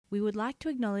we would like to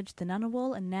acknowledge the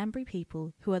Ngunnawal and Ngambri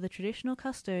people who are the traditional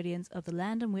custodians of the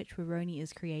land on which Wurroni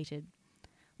is created.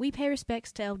 We pay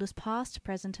respects to elders past,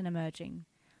 present and emerging.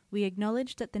 We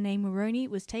acknowledge that the name Wurroni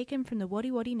was taken from the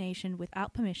Wadi Wadi nation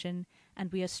without permission, and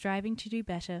we are striving to do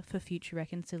better for future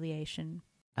reconciliation.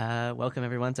 Welcome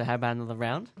everyone to How About Another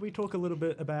Round. We talk a little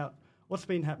bit about what's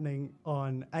been happening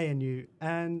on ANU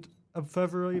and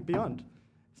further beyond.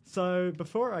 So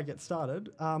before I get started,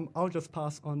 I'll just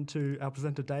pass on to our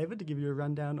presenter David to give you a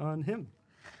rundown on him.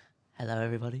 Hello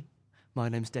everybody, my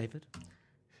name's David.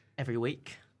 Every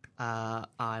week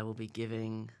I will be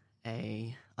giving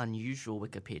a unusual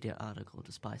Wikipedia article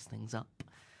to spice things up.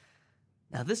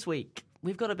 Now this week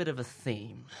we've got a bit of a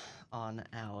theme on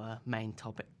our main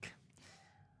topic.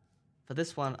 For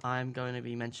this one I'm going to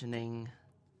be mentioning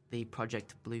the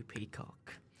Project Blue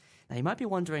Peacock. Now you might be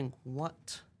wondering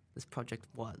what this project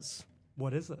was.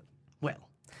 What is it? Well,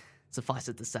 suffice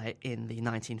it to say, in the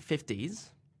 1950s,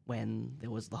 when there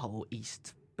was the whole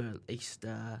East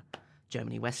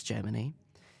Germany, West Germany,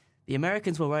 the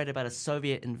Americans were worried about a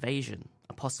Soviet invasion,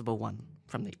 a possible one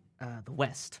from the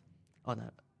West, the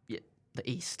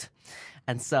East.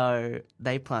 And so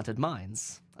they planted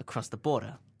mines across the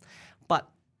border. But,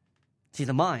 see,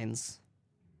 the mines,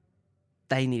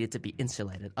 they needed to be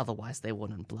insulated, otherwise they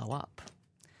wouldn't blow up.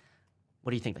 What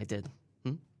do you think they did?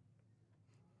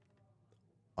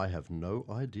 I have no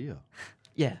idea.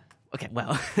 Yeah. Okay,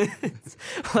 well,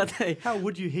 How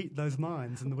would you heat those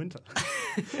mines in the winter?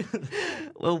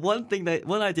 Well, one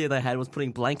idea they had was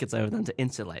putting blankets over them to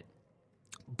insulate.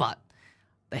 But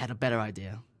they had a better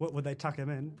idea. What would they tuck them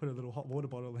in? Put a little hot water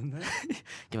bottle in there?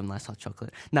 Give them nice hot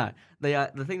chocolate. No,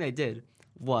 the thing they did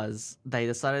was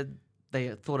they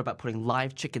thought about putting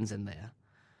live chickens in there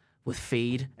with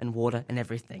feed and water and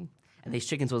everything. And these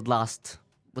chickens would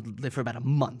live for about a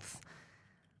month.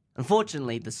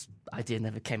 Unfortunately, this idea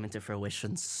never came into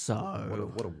fruition, so...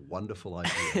 What a wonderful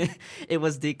idea. It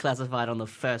was declassified on the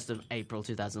 1st of April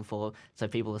 2004, so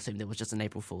people assumed it was just an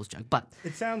April Fool's joke, but...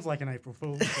 It sounds like an April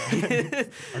Fool's joke.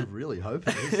 I really hope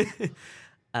it is.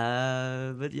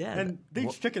 But yeah. And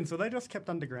these chickens, were they just kept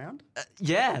underground?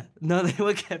 Yeah. No, they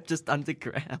were kept just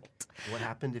underground. What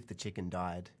happened if the chicken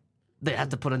died? They had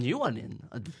to put a new one in.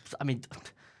 I mean...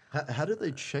 How do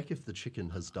they check if the chicken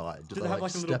has died? Do they have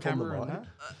like a little camera in there?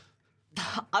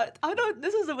 I don't...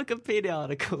 This is a Wikipedia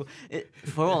article.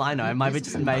 For all I know, it might be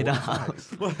just made up.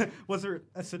 Was there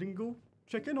a single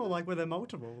chicken or were there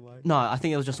multiple? No, I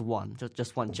think it was just one.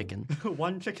 Just one chicken.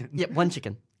 One chicken? Yeah, one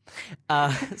chicken.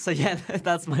 So yeah,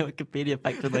 that's my Wikipedia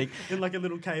fact of the week. In a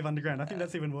little cave underground. I think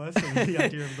that's even worse than the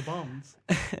idea of the bombs.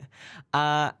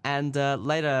 And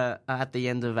later at the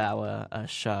end of our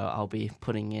show, I'll be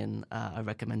putting in a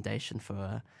recommendation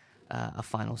for a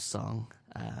final song,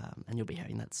 and you'll be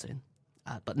hearing that soon.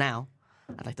 But now,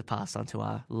 I'd like to pass on to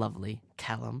our lovely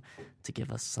Callum to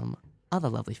give us some other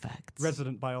lovely facts.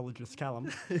 Resident biologist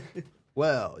Callum.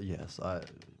 Well, yes,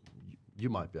 you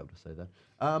might be able to say that.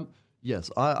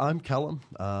 Yes, I'm Callum,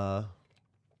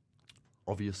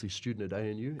 obviously student at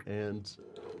ANU, and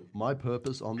my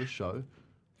purpose on this show,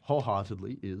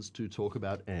 wholeheartedly, is to talk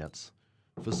about ants.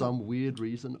 For some weird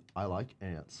reason, I like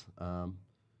ants.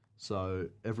 So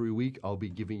every week I'll be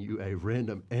giving you a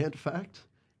random ant fact,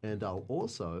 and I'll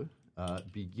also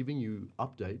be giving you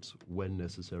updates, when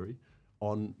necessary,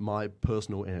 on my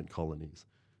personal ant colonies.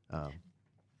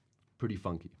 Pretty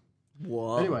funky.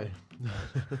 Whoa. Anyway,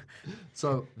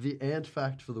 so the ant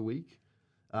fact for the week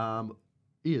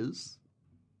is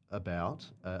about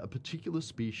a particular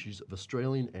species of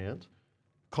Australian ant,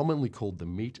 commonly called the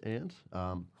meat ant.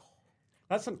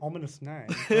 That's an ominous name.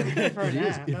 It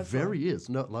is. It very is.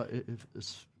 No, it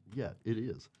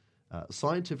is.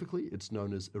 Scientifically, it's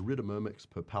known as Iridomyrmex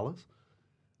purpalis.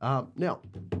 Now,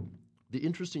 the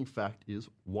interesting fact is,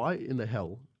 why in the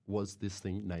hell was this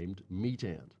thing named meat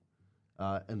ant?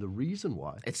 And the reason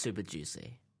why... It's super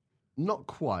juicy. Not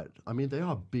quite. I mean, they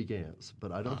are big ants,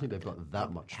 but I don't think they've got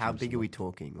that much. How big are we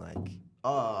talking?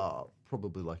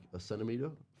 Probably like a centimetre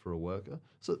for a worker.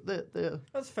 So they're...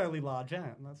 That's a fairly large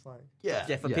ant. That's like... Yeah,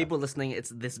 for people listening,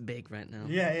 it's this big right now.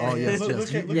 Yeah. Oh, yes, Look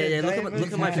yes.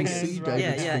 Look at my You can fingers. see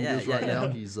David's fingers right now.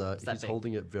 He's big.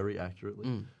 holding it very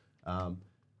accurately.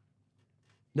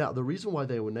 Now, the reason why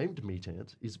they were named meat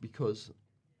ant is because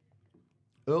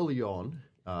early on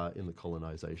in the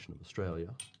colonisation of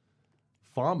Australia,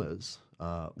 farmers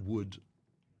would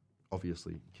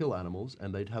obviously kill animals,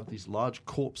 and they'd have these large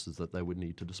corpses that they would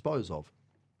need to dispose of.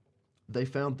 They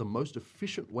found the most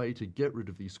efficient way to get rid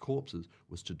of these corpses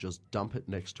was to just dump it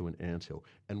next to an anthill,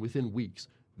 and within weeks,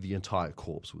 the entire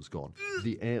corpse was gone.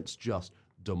 The ants just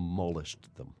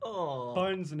demolished them.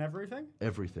 Bones and everything?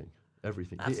 Everything.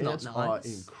 everything. That's The not ants are nice.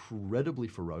 incredibly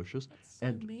ferocious,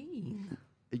 and Mean.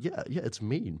 yeah, it's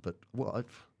mean, but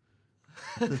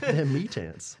they're meat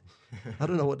ants. I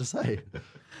don't know what to say.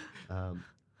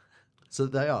 So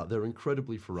they're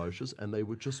incredibly ferocious, and they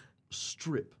would just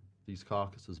strip these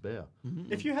carcasses bare.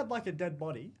 If you had like a dead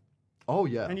body Oh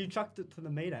yeah, and you chucked it to the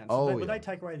meat ants, Oh, would yeah. they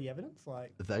take away the evidence?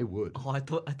 Like, they would. Oh, I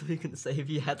thought you were going to say if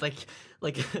you had like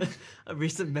a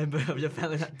recent member of your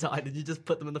family that died and you just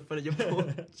put them in the front of your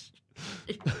porch.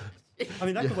 I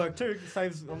mean, that could work too. It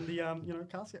saves on the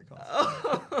casket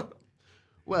cost.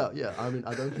 Well, yeah, I mean,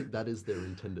 I don't think that is their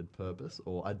intended purpose,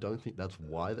 or I don't think that's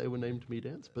why they were named meat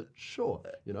ants, but sure,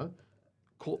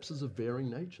 corpses of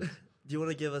varying natures. Do you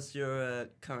want to give us your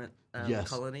current Yes.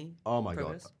 colony? Oh my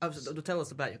progress? Tell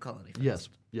us about your colony. First.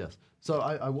 Yes. So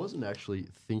I wasn't actually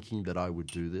thinking that I would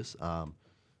do this,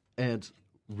 and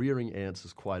rearing ants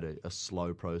is quite a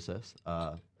slow process.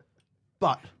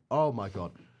 But, oh my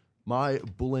God, my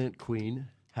bull ant queen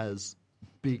has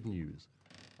big news.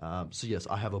 So yes,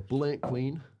 I have a bull ant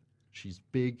queen. She's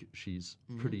big. She's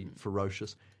pretty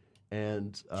ferocious,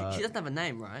 and She doesn't have a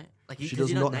name, right? Like she 'cause does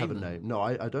you don't not have a them. name. No,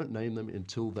 I don't name them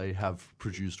until they have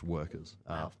produced workers.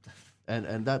 Wow.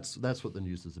 And that's what the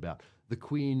news is about. The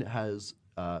queen has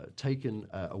taken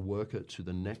a worker to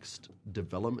the next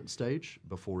development stage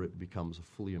before it becomes a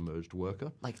fully emerged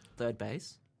worker. Like third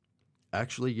base.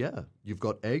 Actually, yeah, you've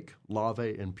got egg,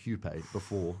 larvae, and pupae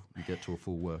before you get to a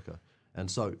full worker. And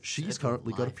so she's Second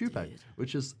currently got a life, pupae, dude.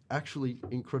 which is actually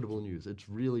incredible news. It's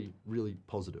really, really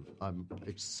positive. I'm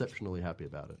exceptionally happy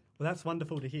about it. Well, that's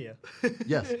wonderful to hear.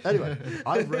 Yes. Anyway,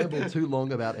 I've rambled too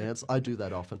long about ants. I do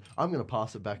that often. I'm going to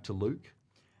pass it back to Luke.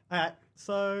 All right,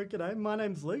 so g'day, my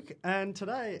name's Luke, and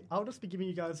today I'll just be giving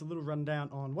you guys a little rundown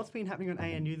on what's been happening on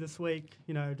ANU this week,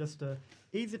 just a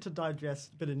easy to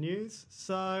digest bit of news.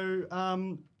 So,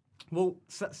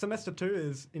 semester 2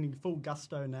 is in full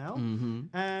gusto now, and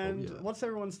Oh, yeah. what's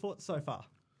everyone's thoughts so far?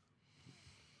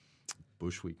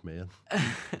 Bush Week, man.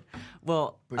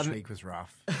 Well, Bush Week was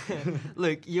rough.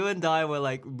 look, you and I were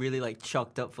like really like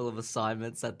chocked up full of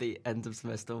assignments at the end of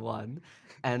semester 1,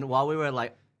 and while we were in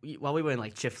like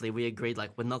Chifley, we agreed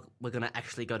like we're gonna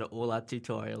actually go to all our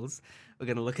tutorials. We're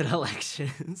gonna look at our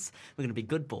lectures. We're gonna be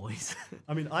good boys.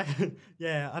 I mean, I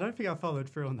don't think I followed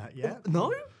through on that yet.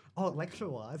 No, Oh,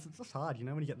 lecture-wise, it's just hard,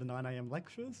 when you get the 9 a.m.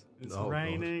 lectures, it's Oh, God.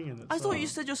 raining, and it's I thought you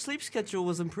said your sleep schedule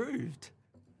was improved.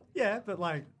 Yeah, but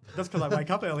just because I wake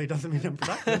up early doesn't mean I'm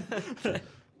productive.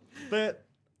 But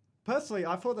personally,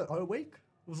 I thought that O week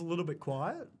was a little bit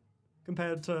quiet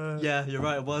compared to... Yeah, you're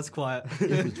right. It was quiet.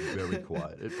 It was very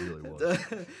quiet. It really was.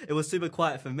 It was super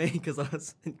quiet for me because I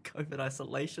was in COVID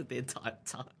isolation the entire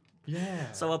time.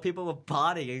 Yeah. So while people were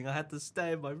partying, I had to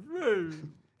stay in my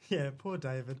room. Yeah, poor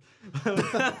David.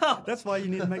 That's why you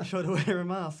need to make sure to wear a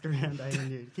mask around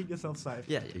ANU. Keep yourself safe.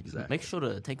 Yeah, Exactly. Make sure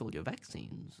to take all your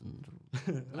vaccines.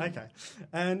 And Okay.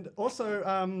 And also,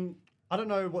 I don't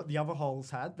know what the other halls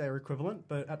had, their equivalent,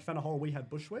 but at Fenner Hall we had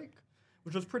Bush Week,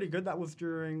 which was pretty good. That was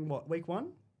during, week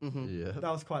 1? Yeah. That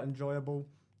was quite enjoyable.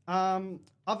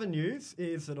 Other news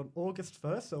is that on August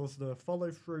 1st, there was the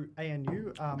Follow Through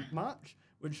ANU march,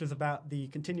 which is about the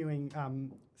continuing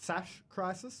SASH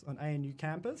crisis on ANU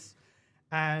campus.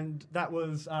 And that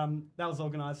was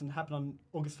organised and happened on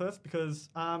August 1st because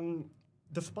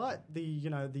despite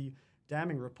the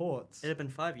damning reports... it had been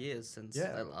 5 years since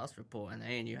Yeah. that last report, and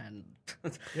ANU hadn't.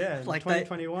 Yeah, in like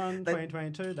 2021, they-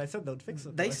 2022, they said they'd fix it.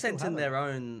 but They still sent in haven't. their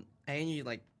own ANU,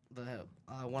 like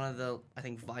one of the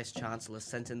vice chancellors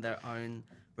sent in their own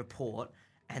report,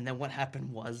 and then what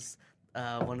happened was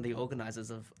one of the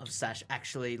organizers of SASH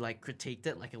actually critiqued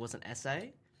it like it was an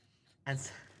essay, and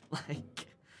it's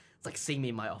like seeing me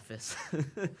in my office.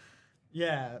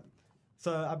 Yeah.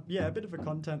 So, a bit of a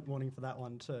content warning for that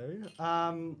one too.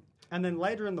 And then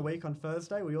later in the week on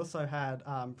Thursday, we also had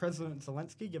President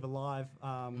Zelensky give a live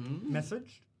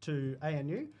message to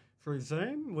ANU through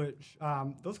Zoom, which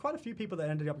there was quite a few people that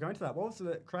ended up going to that. What was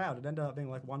the crowd? It ended up being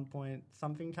like 1 point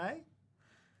something K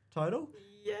total.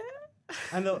 Yeah.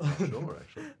 And Sure,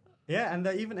 actually. yeah, and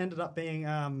there even ended up being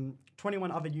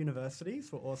 21 other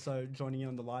universities were also joining in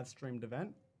on the live streamed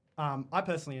event. I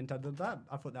personally attended that.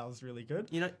 I thought that was really good.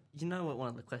 You know what one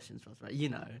of the questions was, right?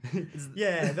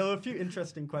 Yeah, there were a few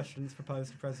interesting questions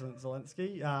proposed to President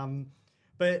Zelensky.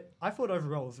 But I thought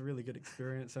overall it was a really good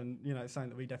experience and, something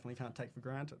that we definitely can't take for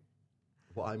granted.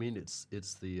 Well, I mean, it's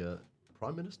the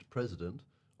prime minister president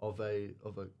of a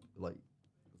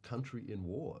country in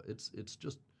war. It's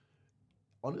just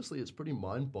honestly, it's pretty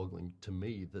mind-boggling to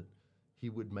me that he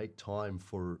would make time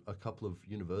for a couple of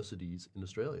universities in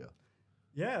Australia.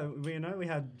 Yeah, we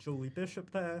had Julie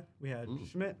Bishop there, we had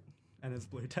Schmidt, and his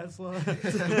blue Tesla.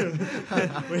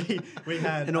 we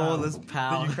had And all this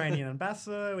power. the Ukrainian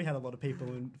ambassador. We had a lot of people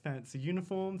in fancy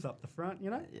uniforms up the front,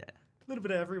 Yeah. A little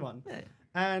bit of everyone. Yeah.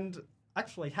 And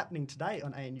actually happening today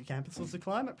on ANU campus was the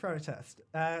climate protest.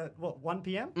 1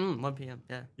 p.m? 1 p.m.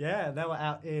 Yeah. Yeah, they were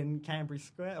out in Canberra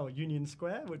Square or Union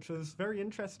Square, which was very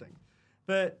interesting.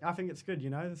 But I think it's good,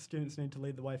 the students need to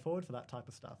lead the way forward for that type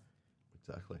of stuff.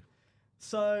 Exactly.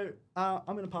 So I'm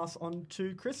going to pass on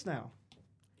to Chris now.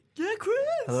 Yeah, Chris.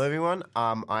 Hello, everyone.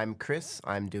 I'm Chris.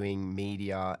 I'm doing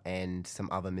media and some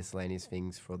other miscellaneous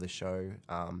things for the show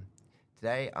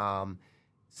today.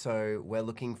 So we're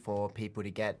looking for people to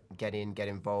get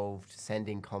involved, send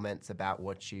in comments about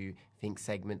what you think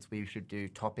segments we should do,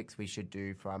 topics we should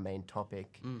do for our main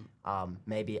topic.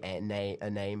 Maybe a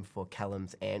name for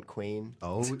Callum's Ant Queen.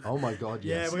 Oh my God,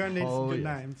 yes. Yeah, we're going to need some good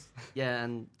names. Yeah,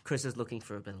 and Chris is looking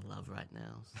for a bit of love right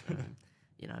now. So,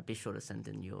 be sure to send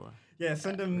in your Yeah,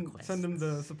 send them requests.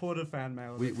 the supportive fan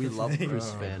mail. We love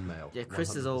Chris fan mail. Yeah,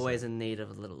 Chris is 100%. always in need of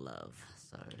a little love.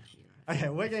 So, Okay,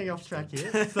 we're getting off track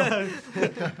here. So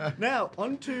now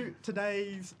on to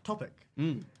today's topic,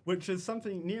 which is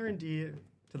something near and dear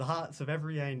to the hearts of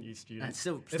every ANU student. it's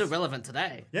still relevant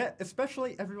today. Yeah,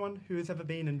 especially everyone who has ever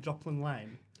been in Joplin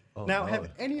Lane. Oh, now, no.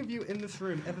 have any of you in this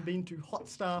room ever been to Hot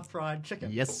Star Fried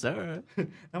Chicken? Yes, sir.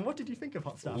 And what did you think of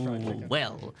Hot Star Fried Chicken?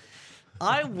 Well,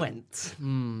 I went.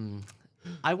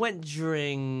 I went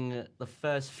during the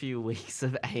first few weeks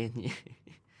of ANU.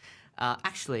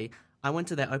 Actually, I went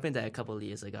to their open day a couple of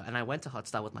years ago, and I went to Hot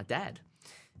Star with my dad.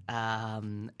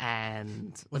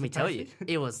 And let me tell you,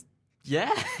 it was.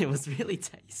 Yeah, it was really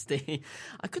tasty.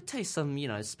 I could taste some,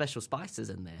 special spices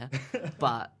in there,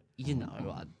 but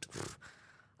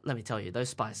let me tell you, those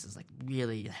spices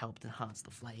really helped enhance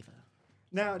the flavour.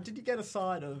 Now, did you get a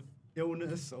side of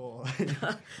illness or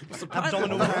Surprisingly-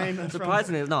 abdominal pain?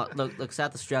 Surprisingly not. Look,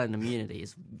 South Australian immunity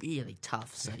is really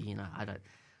tough, so I don't.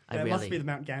 I Yeah, it really. must be the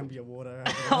Mount Gambier water.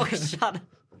 Oh, shut up!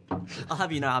 I'll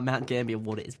have you know, our Mount Gambier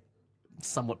water is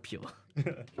somewhat pure.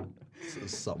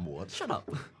 Somewhat. Shut up.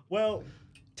 Well,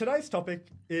 today's topic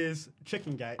is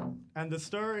Chickengate and the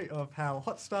story of how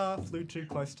Hot Star flew too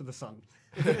close to the sun.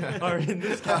 Or in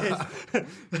this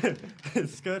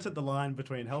case, skirted the line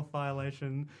between health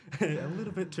violation a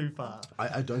little bit too far.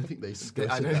 I don't think they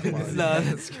skirted I don't that think line. No,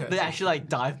 they actually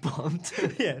dive bombed.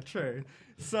 Yeah, true.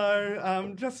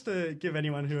 So, just to give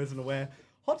anyone who isn't aware,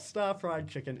 Hot Star Fried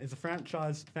Chicken is a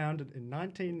franchise founded in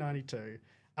 1992.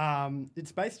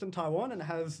 It's based in Taiwan and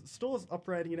has stores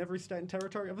operating in every state and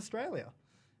territory of Australia,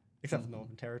 except for the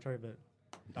Northern Territory. But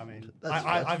I mean, That's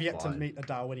I've yet to fine. meet a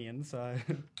Darwinian, so.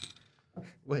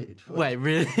 Wait. Wait,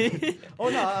 really? Oh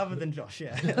no, other than Josh,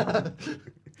 yeah.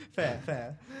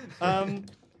 fair.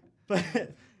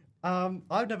 But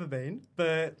I've never been,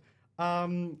 but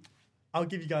I'll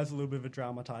give you guys a little bit of a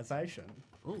dramatisation.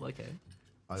 Oh, okay.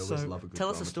 I always So, love a good Tell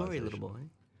us a story, little dramatisation. boy.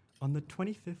 On the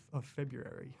 25th of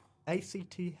February,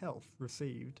 ACT Health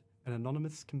received an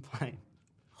anonymous complaint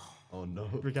Oh no.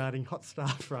 regarding Hot Star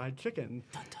Fried Chicken.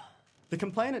 The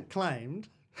complainant claimed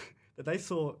that they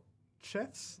saw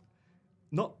chefs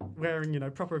not wearing,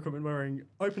 proper equipment, wearing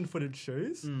open-footed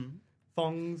shoes,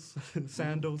 thongs,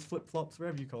 sandals, flip-flops,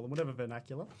 whatever you call them, whatever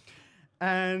vernacular,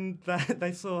 and that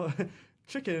they saw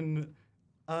chicken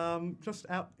just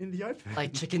out in the open.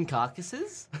 Like chicken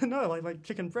carcasses? No, like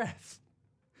chicken breasts.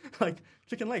 Like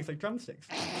chicken legs, like drumsticks,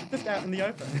 just out in the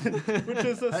open, which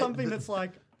is something that's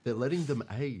like, They're letting them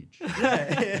age.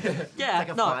 yeah, Yeah, like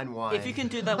a no. fine wine. If you can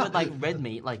do that with red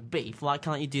meat, like beef, why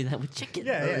can't you do that with chicken?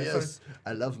 yeah. Oh, So yes,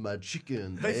 I love my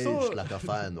chicken They aged saw- like a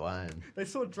fine wine. they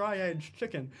saw dry-aged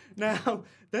chicken. Now,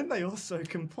 then they also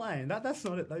complained, that's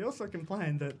not it, they also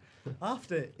complained that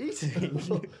after eating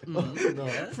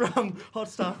from Hot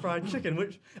Star Fried Chicken,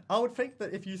 which I would think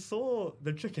that if you saw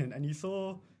the chicken and you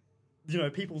saw,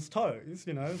 people's toes,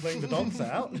 laying the dogs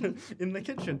out in the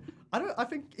kitchen, I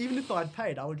think even if I'd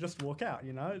paid, I would just walk out,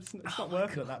 it's not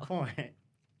worth it at that point.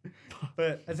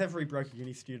 But as every broke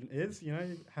uni student is, you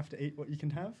have to eat what you can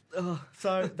have.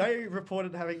 So they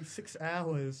reported having 6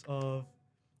 hours of,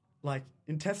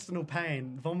 intestinal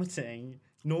pain, vomiting,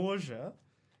 nausea.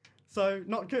 So,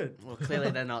 not good. Well,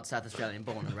 clearly they're not South Australian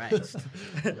born and raised.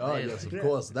 Oh, yes, of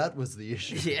course, that was the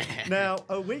issue. Yeah. Now,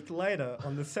 a week later,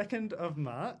 on the 2nd of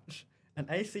March, an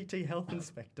ACT health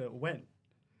inspector went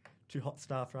to Hot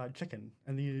Star Fried Chicken,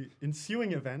 and the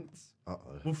ensuing events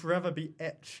Uh-oh. will forever be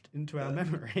etched into our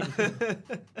memory.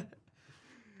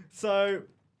 So,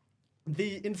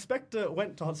 the inspector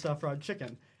went to Hot Star Fried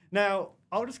Chicken. Now,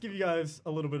 I'll just give you guys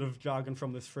a little bit of jargon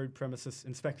from this food premises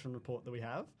inspection report that we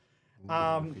have.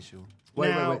 Official.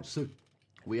 Now- Wait. So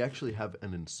we actually have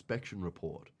an inspection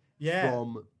report Yeah.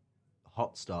 from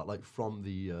hot start, like from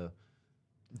the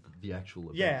actual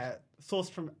event? Yeah, sourced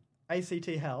from ACT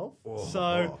Health. Oh,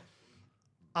 So,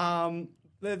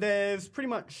 there's pretty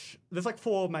much like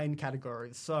 4 main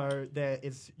categories. So there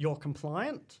is your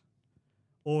compliant,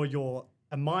 or you're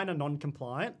a minor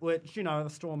non-compliant, which, you know, the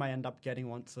store may end up getting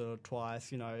once or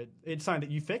twice. You know, it's something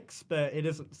that you fix, but it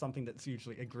isn't something that's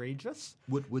usually egregious.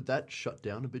 Would that shut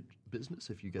down a business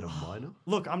if you get a minor?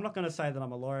 Look, I'm not going to say that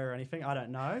I'm a lawyer or anything. I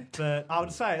don't know. But I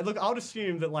would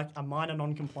assume that, like, a minor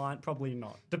non-compliant, probably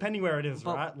not. Depending where it is,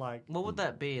 But right? Like, what would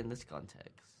that be in this context?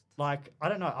 Like, I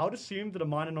don't know. I would assume that a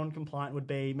minor non-compliant would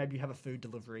be maybe you have a food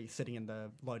delivery sitting in the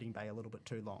loading bay a little bit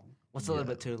too long. What's a little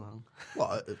bit too long?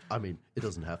 Well, I mean, it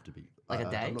doesn't have to be. Like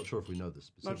a day? I'm not sure if we know the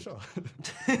Not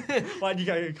specifics. sure. Why'd you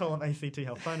go call up ACT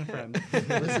Health? Phone a friend.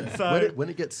 Listen, So- when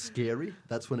it gets scary,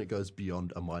 that's when it goes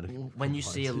beyond a minor. When you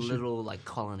see a compliance issue. little like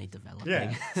colony developing.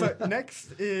 Yeah. So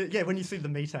next, when you see the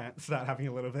meat ants start having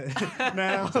a little bit.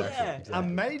 Now, a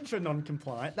major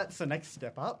non-compliant, that's the next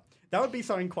step up. That would be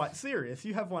something quite serious.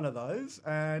 You have one of those,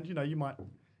 and, you know, you might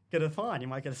get a fine. You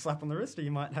might get a slap on the wrist, or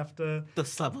you might have to... The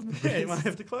slap on the Yeah, you wrist. might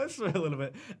have to close for a little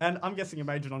bit. And I'm guessing a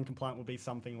major non-compliant would be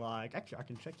something like... Actually, I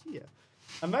can check here.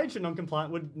 A major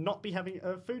non-compliant would not be having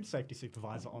a food safety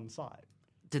supervisor on site.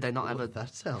 Did they not have Well, a?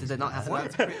 that sounds Did they not have one?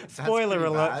 Spoiler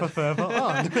pretty alert bad. for further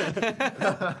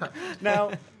on.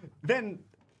 Now, then,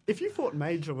 if you thought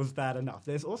major was bad enough,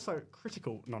 there's also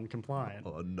critical non-compliant.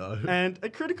 Oh no! And a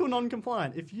critical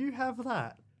non-compliant, if you have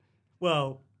that,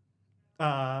 well,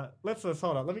 let's just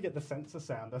hold on. Let me get the sensor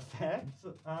sound effect.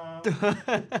 How do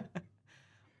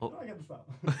I get this up?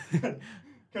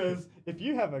 Because if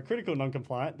you have a critical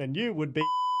non-compliant, then you would be.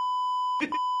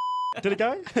 Did it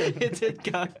go? It did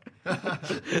go.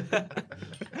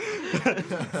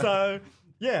 So,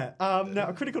 yeah. Now,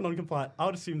 a critical non-compliant, I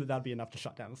would assume that that'd be enough to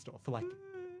shut down the store for like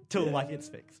till like it's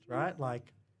fixed, right?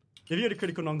 Like, if you had a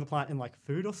critical non-compliant in like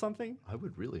food or something, I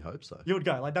would really hope so. you would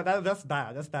go like that. That's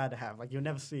bad. That's bad to have. Like, you'll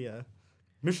never see a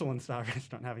Michelin star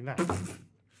restaurant having that.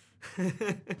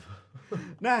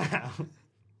 Now,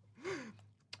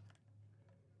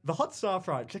 the hot star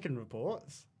fried chicken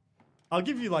reports. I'll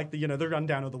give you like the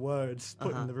rundown of the words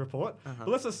put in the report. But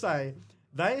let's just say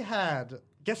they had.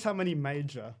 Guess how many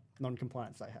major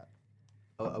non-compliance they had?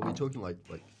 Are we talking like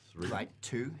 3? Like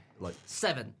 2? Like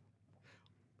 7.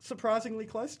 Surprisingly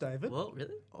close, David. Well,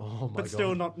 really? oh my but god!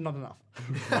 still not enough.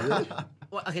 Really?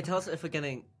 Well, okay, tell us if we're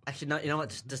getting. Actually, no. You know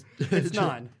what? Just It's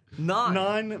 9. 9.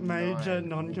 9 major 9.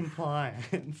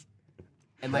 non-compliance.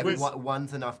 And like Which-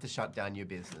 one's enough to shut down your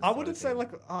business. I sort wouldn't of say thing.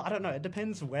 like I don't know. It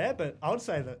depends where, but I would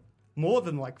say that more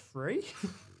than like 3,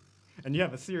 and you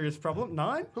have a serious problem.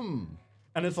 9,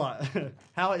 and it's like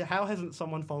how hasn't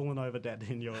someone fallen over dead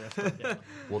in your restaurant yet?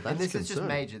 Well, that's And this is just concerning.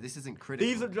 major. This isn't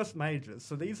critical. These are just majors.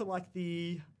 So these are like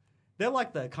they're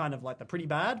like the kind of like the pretty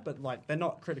bad, but like they're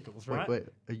not criticals, right? Wait,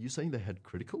 are you saying they had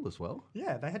critical as well?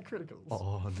 Yeah, they had criticals.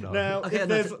 Oh no! Now, Okay, if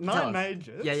no, there's tell 9 us.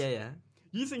 majors, Yeah.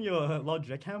 using your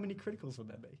logic, how many criticals would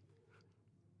there be?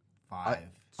 5.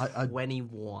 I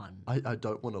 21. I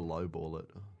don't want to lowball it.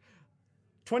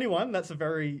 21. That's a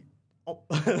very. I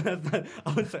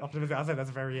wouldn't say optimistic. I'd say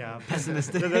that's very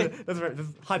Pessimistic. that's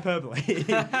hyperbole.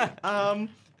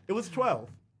 It was 12.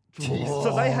 Jesus.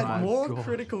 So they had my more God.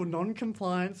 critical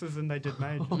non-compliances than they did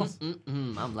majors.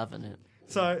 I'm loving it.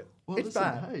 So Well, it's listen,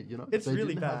 bad. hey, it's they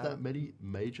really didn't bad. have that many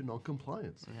major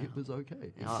non-compliance. It was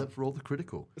okay, Yeah. except for all the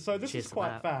critical. So this Cheers is to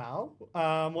quite that.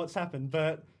 foul, what's happened,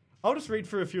 but I'll just read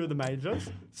through a few of the majors.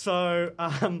 So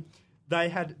they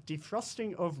had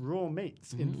defrosting of raw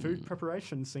meats in food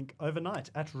preparation sink overnight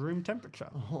at room temperature.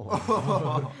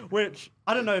 Which,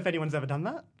 I don't know if anyone's ever done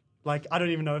that. Like, I don't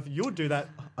even know if you'll do that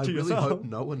I to really yourself. hope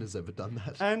no one has ever done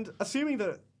that. And assuming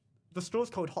that the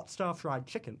store's called Hot Star Fried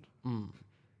Chicken, you More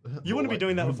wouldn't be like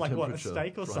doing that with, room like, what, a temperature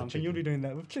steak or fried something. You'll be chicken. doing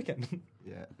that with chicken.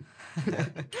 Yeah.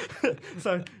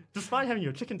 So, despite having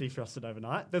your chicken defrosted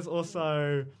overnight, there's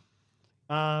also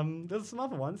there's some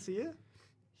other ones here.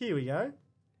 Here we go.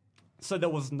 So there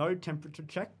was no temperature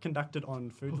check conducted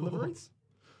on food deliveries.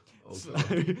 So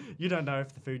you don't know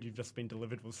if the food you've just been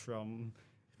delivered was from,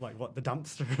 like, what, the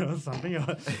dumpster or something, or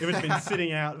if it's been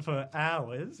sitting out for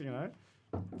hours, you know.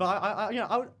 But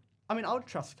I would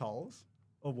trust Coles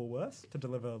or Woolworths to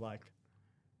deliver, like,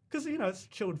 because, you know, it's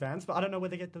chilled vans, but I don't know where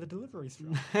they get the deliveries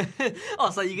from. Oh,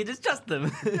 so you can just trust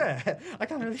them. Yeah, I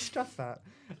can't really stress that.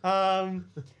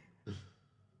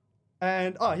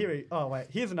 And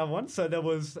here's another one. So there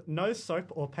was no soap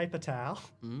or paper towel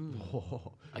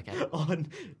Okay. on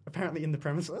apparently in the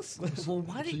premises. Well,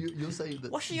 why do So you... you're saying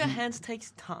that Washing your hands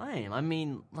takes time. I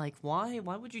mean, like, why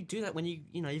would you do that when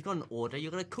you've got an order,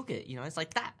 you've got to cook it, it's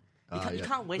like that. You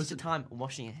can't waste your time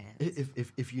washing your hands.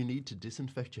 If you need to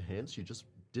disinfect your hands, you just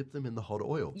dip them in the hot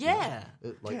oil. Yeah.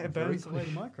 It burns away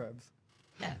the microbes.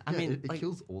 Yeah, I mean, it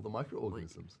kills all the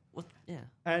microorganisms. Yeah.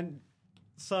 And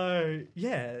so,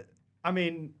 I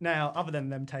mean, now other than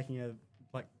them taking a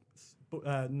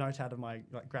note out of my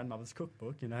grandmother's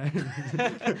cookbook, you know,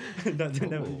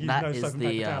 That is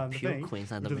the pure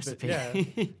Queenslander recipe. Yeah,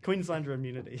 Queenslander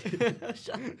immunity.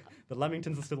 The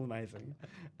Lamingtons are still amazing.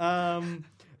 And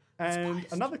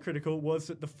another critical was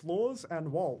that the floors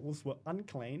and walls were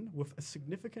unclean with a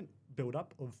significant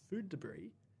buildup of food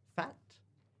debris, fat,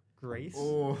 grease,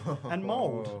 and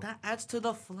mold. That adds to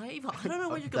the flavour. I don't know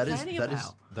what you're complaining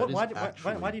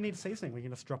about. Why do you need seasoning? We can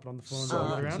just drop it on the floor and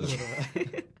roll it around a little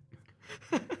bit.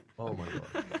 Oh my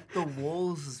god. The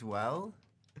walls as well.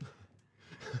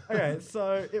 Okay,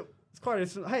 so it's quite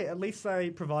interesting. Hey, at least they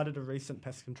provided a recent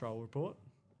pest control report.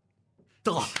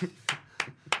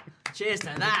 Cheers to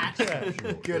that. Yeah.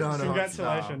 Good on us.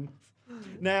 Congratulations.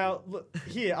 Now, look,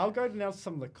 here, I'll go to now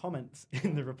some of the comments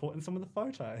in the report and some of the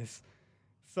photos.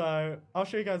 So I'll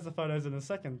show you guys the photos in a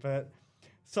second, but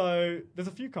so there's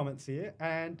a few comments here,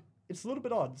 and it's a little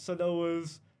bit odd. So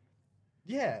there's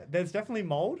definitely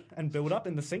mold and build-up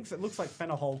in the sinks. It looks like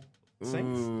Fenahole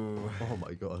sinks. Oh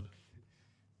my god.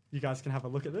 You guys can have a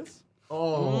look at this.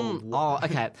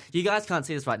 Okay. You guys can't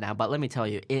see this right now, but let me tell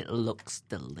you, it looks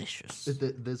delicious.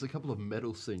 There's a couple of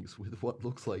metal sinks with what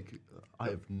looks like I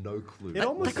have no clue. It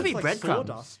almost That could be looks like breadcrumbs.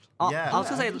 sawdust. I was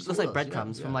gonna say it just looks like sawdust,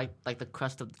 breadcrumbs yeah. from like the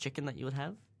crust of the chicken that you would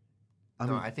have.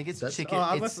 I think it's that's- chicken.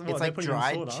 unless- It's they're like putting it in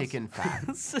dried sawdust. chicken fat.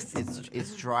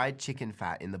 It's dried chicken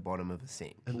fat in the bottom of a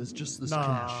sink. And there's just this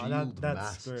Nah, congealed that's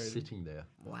mass screwed. sitting there.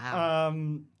 Wow.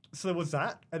 So there was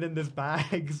that, and then there's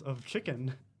bags of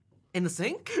chicken In the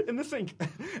sink? in the sink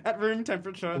at room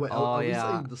temperature. Wait, Oh, are we yeah.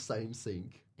 saying the same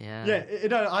sink? Yeah.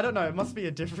 Yeah, I don't know. It must be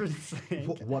a different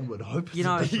sink. One would hope. You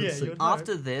know, it's a different Yeah, sink. you'd hope.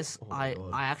 After this, Oh my God.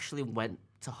 I actually went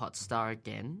to Hot Star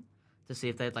again to see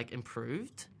if they'd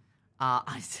improved.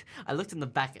 I looked in the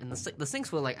back, and the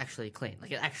sinks were actually clean.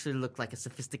 It actually looked like a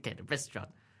sophisticated restaurant.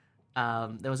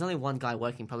 There was only one guy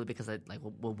working, probably because they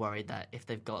were worried that if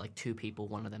they've got two people,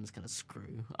 one of them is going to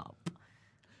screw up.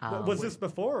 Was this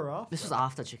before or after? This was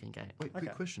after Chickengate. Wait, quick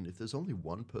Okay. question. If there's only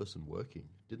one person working,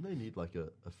 didn't they need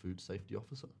a food safety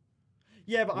officer?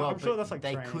 Yeah, but Well, I'm sure but that's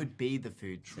they training. could be the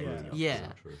food safety officer. Yeah.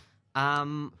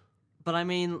 True. But I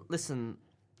mean, listen.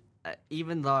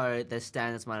 Even though their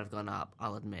standards might have gone up,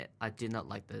 I'll admit I did not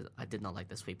like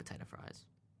the sweet potato fries.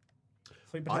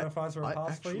 Sweet potato fries were a I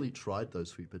pass for actually you? tried those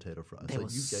sweet potato fries. They You were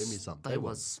gave me some. They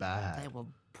were bad. They were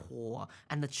poor.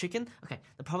 And the chicken, okay,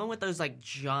 the problem with those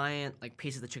giant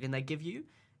pieces of chicken they give you,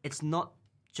 it's not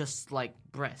just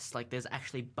breasts. There's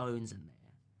actually bones in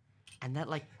there. And that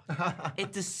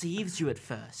it deceives you at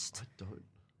first. I don't.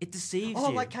 It deceives Oh,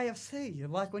 you. like KFC.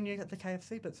 Like when you get the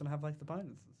KFC bits and have the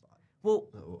bones inside. Well,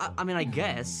 I mean, I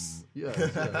guess. Yeah.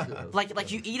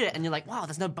 Like you eat it and you're like, wow,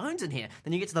 there's no bones in here.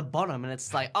 Then you get to the bottom and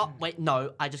it's oh wait,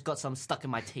 no, I just got some stuck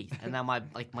in my teeth and now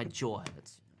my jaw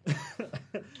hurts.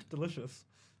 Delicious.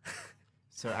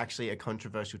 So actually a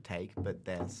controversial take, but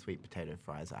their sweet potato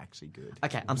fries are actually good.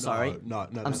 Okay, I'm sorry. No.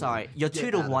 I'm sorry. You're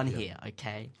Get 2-1 out of here.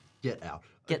 Okay, Get out.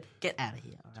 get out of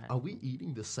here. All right? Are we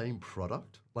eating the same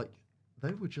product?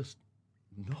 They were just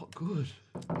not good.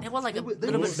 They were a They little were-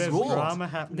 bit There's raw. drama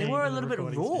happening. They were a in the little bit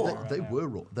recording raw. studio right They now. were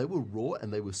raw. They were raw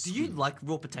and they were. Do you like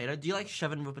raw potato? Do you like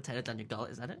shoving raw potato down your gullet?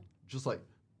 Is that it? just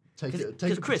take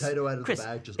a Chris, potato out of Chris, the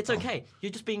bag? Just it's okay.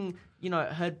 You're just being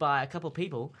heard by a couple of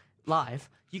people live.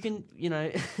 You can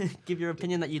give your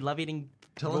opinion that you love eating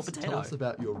Tell raw us potato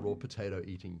about your raw potato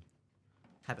eating.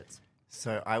 habits.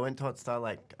 So I went to Hot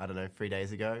Star 3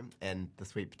 days ago, and the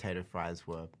sweet potato fries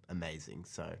were amazing.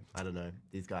 So I don't know.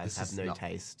 These guys This have is no not-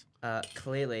 taste.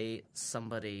 Clearly,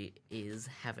 somebody is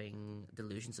having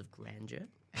delusions of grandeur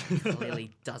and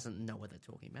clearly doesn't know what they're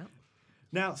talking about.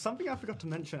 Now, something I forgot to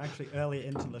mention actually earlier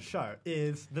into the show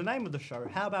is the name of the show,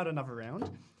 How About Another Round,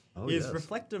 is yes.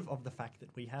 reflective of the fact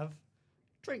that we have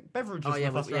beverages Oh, yeah,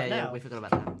 with us right now. we forgot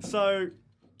about that. So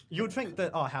you would think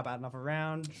that, how about another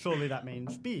round? Surely that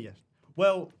means beer.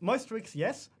 Well, most weeks,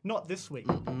 yes. Not this week.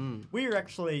 We are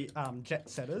actually jet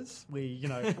setters. We,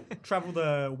 travel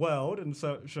the world in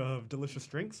search of delicious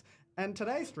drinks. And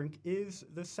today's drink is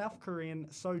the South Korean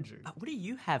soju. What are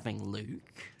you having,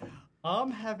 Luke? I'm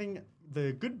having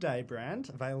the Good Day brand,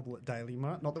 available at Daily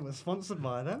Mart. Not that we're sponsored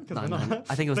by them, because we're $9.99. not.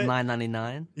 I think it was But-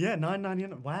 $9.99. Yeah,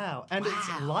 $9.99. Wow. And it's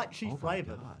lychee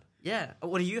flavoured. God. Yeah.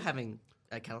 What are you having,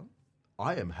 Callum?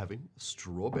 I am having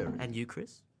strawberry. And you,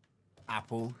 Chris?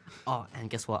 Apple. Oh, and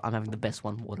guess what? I'm having the best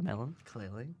one, watermelon,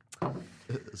 clearly.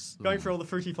 Going for all the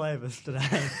fruity flavours today.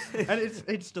 And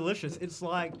it's delicious. It's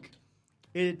like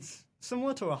It's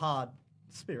similar to a hard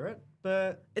spirit,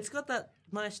 but It's got that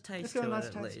nice taste It's got to a nice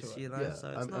it, at taste to least, it. you know. Yeah, So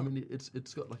it's I not, mean,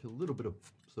 it's got like a little bit of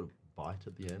sort of bite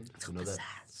at the end, it's you got know,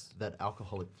 pizzazz. that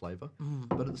alcoholic flavour.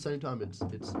 But at the same time, it's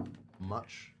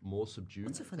much more subdued.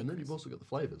 What's so funny, And then Chris? you've also got the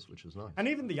flavours, which is nice. and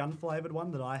even the unflavoured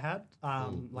one that I had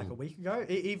like a week ago,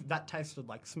 that tasted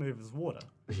like smooth as water.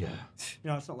 Yeah, You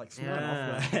know, it's not like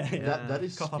Smirnoff Yeah. where that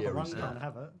is cough up a scary lung, stuff. can't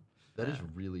have it. That is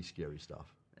really scary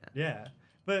stuff. Yeah.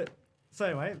 But, so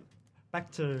anyway,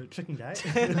 back to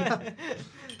Chickengate.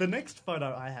 The next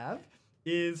photo I have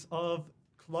is of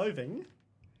clothing,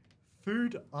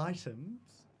 food items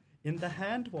in the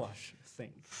hand wash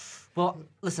sink. Well,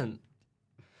 listen,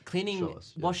 cleaning, Show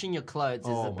us, yeah. washing your clothes is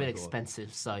Oh a my bit God.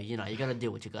 expensive, so, you know, you got to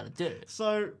do what you got to do.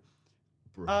 So,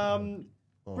 Bro.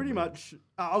 pretty man. much,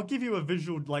 I'll give you a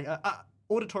visual, like, a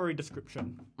auditory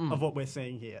description of what we're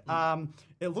seeing here.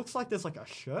 It looks like there's like a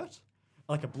shirt,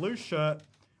 like a blue shirt,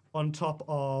 on top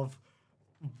of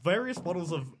various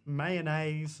bottles of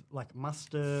mayonnaise, like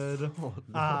mustard,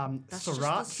 That's just a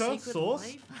sriracha secret sauce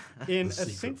flavour. in The a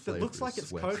secret sink that flavour looks is like it's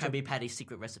sweat. coated. Krabby Patty's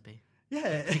secret recipe.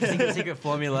 Yeah. Secret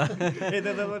formula. Yeah,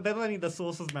 they're letting the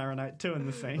sauces marinate too in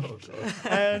the sink.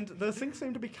 And the sink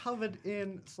seemed to be covered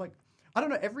in, it's like, I don't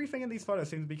know, everything in these photos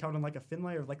seems to be covered in like a thin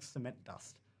layer of like cement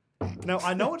dust. Now,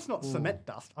 I know it's not cement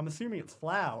dust. I'm assuming it's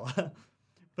flour.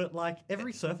 But like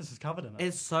every surface is covered in it.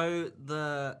 It's so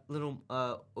the little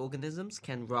organisms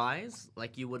can rise,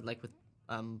 like you would like with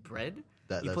bread.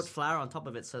 You put That's flour on top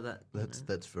of it so that...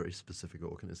 that's very specific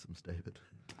organisms, David.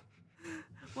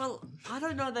 Well, I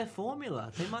don't know their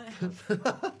formula. They might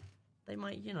have... They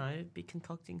might, you know, be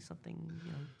concocting something,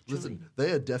 you know, chili. Listen,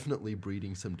 they are definitely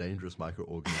breeding some dangerous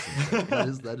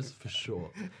microorganisms. that is for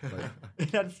sure. Like,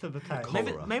 It adds to the taste.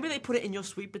 Cholera. Maybe they put it in your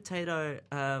sweet potato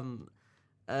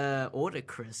order,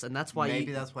 Chris, and that's why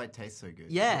Maybe that's why it tastes so good.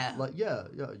 Yeah. yeah,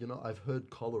 you know, I've heard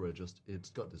cholera it's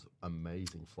got this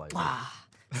amazing flavour. Ah,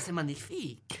 c'est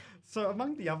magnifique. So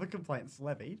among the other complaints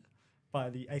levied by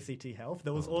the ACT Health,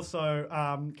 there was also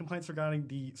complaints regarding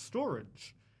the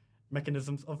storage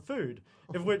mechanisms of food,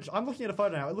 of which I'm looking at a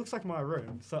photo now. It looks like my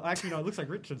room. So actually, no, it looks like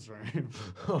Richard's room.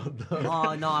 Oh no.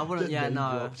 Oh, no, I wouldn't, Get yeah, name no.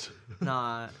 dropped.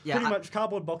 No, yeah. Pretty much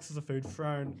cardboard boxes of food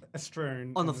strewn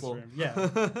On in the this floor. room. Yeah.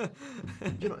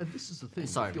 You know, and this is the thing.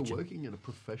 Sorry, if you're Richard. working in a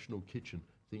professional kitchen,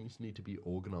 things need to be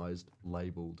organised,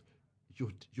 labelled.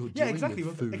 You're Yeah, dealing exactly.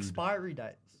 with With food expiry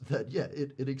dates. that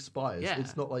it expires. Yeah.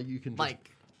 It's not like you can just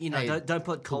Like, you know, Hey, don't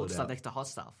put pull cold it stuff out. next to hot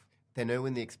stuff. They know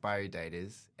when the expiry date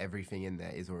is. Everything in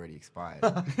there is already expired.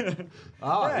 Yeah,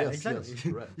 yes, exactly. yes,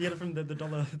 correct. You get it from the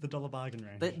dollar bargain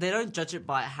range. They don't judge it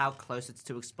by how close it's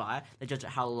to expire. They judge it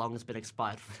how long it's been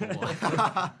expired for.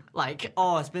 Like,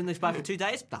 oh, it's been expired for 2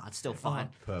 days? Nah, it's still fine.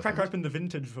 Crack open the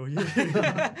vintage for you.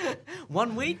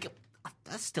 1 week?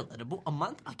 That's still edible. A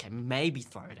month? Okay, maybe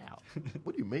throw it out.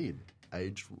 What do you mean?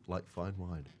 Aged like fine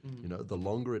wine. You know, the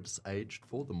longer it's aged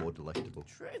for, the more delectable.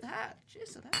 True that.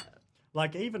 Cheers to that.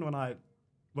 Like, even when I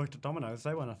worked at Domino's,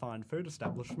 they weren't a fine food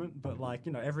establishment, but, like,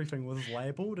 you know, everything was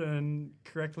labelled and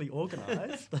correctly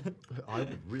organised. I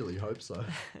would really hope so.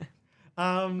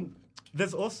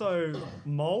 There's also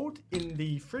mould in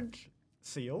the fridge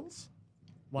seals.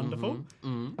 Wonderful.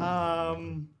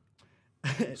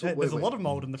 There's a wait. lot of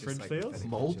mould in the Just fridge like seals. pathetic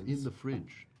Mold kitchens. in the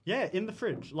fridge. Yeah, in the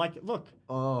fridge. Like, look.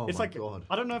 Oh It's my like, god.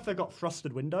 I don't know if they've got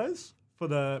frosted windows for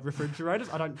the refrigerators.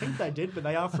 I don't think they did, but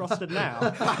they are frosted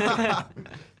now.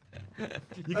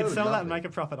 You can Oh, sell that and lovely. make a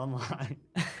profit online.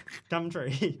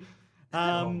 Gumtree.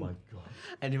 Oh my god.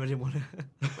 Anybody want to?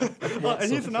 Oh,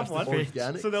 and here's another one.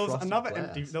 Organic So there was frosted another glass.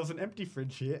 empty. There was an empty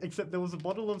fridge here, except there was a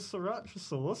bottle of sriracha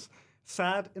sauce,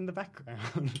 sad in the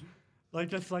background, like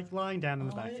just like lying down in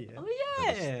the back here. Oh,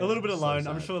 yeah. A little bit So alone.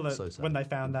 I'm sad. sure that So sad. when they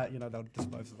found that, you know, they'll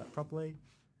dispose of that properly.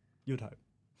 You'd hope.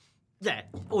 Yeah,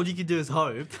 all you can do is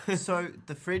hope. So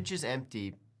the fridge is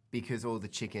empty because all the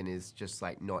chicken is just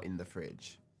like not in the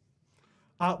fridge.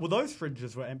 Well, those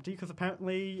fridges were empty because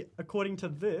apparently, according to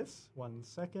this, 1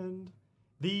 second,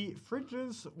 the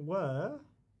fridges were.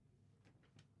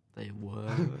 They were.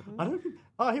 I don't.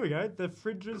 Oh, here we go. The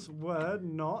fridges were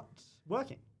not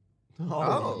working.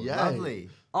 Oh, yay. lovely.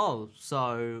 Oh,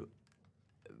 so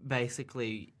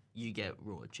basically you get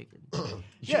raw chicken.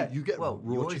 Yeah, You get Well,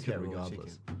 you raw always chicken get raw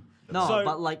regardless. chicken. No, So-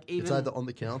 but like even It's either on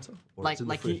the counter or like it's in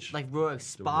like the fridge. like raw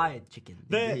expired chicken.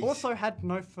 They Yeesh. also had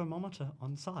no thermometer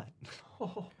on site.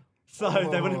 So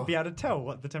they wouldn't be able to tell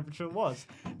what the temperature was.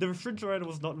 The refrigerator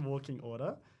was not in working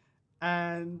order.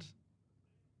 And,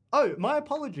 oh, my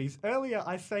apologies. Earlier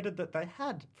I stated that they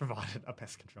had provided a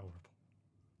pest control report.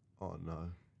 Oh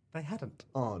no. They hadn't.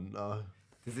 Oh no.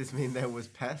 Does this mean there was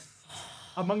pests?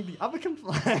 among the other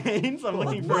complaints, I'm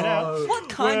looking for it out. What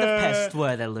kind of were pests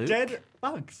were there, Luke? Dead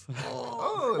bugs.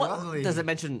 Oh, What? lovely. Does it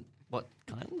mention what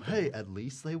kind? Hey, at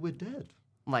least they were dead.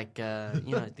 Like,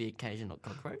 the occasional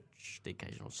cockroach, the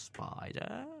occasional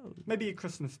spider, Maybe a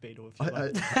Christmas beetle if you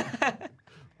like.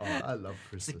 I love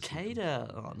Christmas.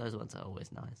 cicada. Oh, those ones are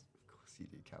always nice. Of course you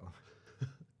do, Callum.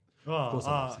 Oh, course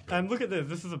I love and look at this.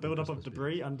 This is a build-up of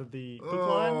debris under the cook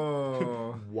Oh.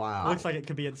 line. Wow. Looks like it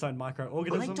could be its own I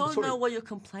microorganism. don't Sorry. know what you're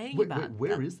complaining Wait, about.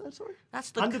 where is that? Sorry.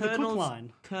 That's the Under the cook Colonel's,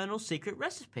 line. Colonel's secret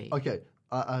recipe. Okay,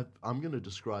 I'm going to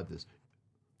describe this.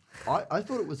 I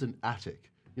thought it was an attic.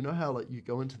 You know how like you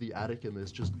go into the attic and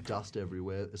there's just dust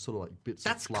everywhere. It's sort of like bits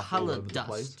That's of fluff all over coloured the dust.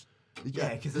 place.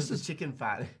 Yeah, because this this is is chicken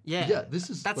fat. Yeah. Yeah, this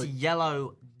is That's like-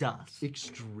 yellow dust.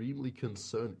 extremely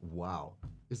concerning. Wow,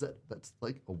 that's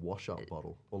like a wash-up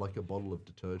bottle or like a bottle of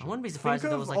detergent? I wouldn't be Think surprised if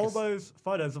there of was like all a those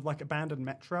photos of like abandoned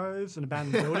metros and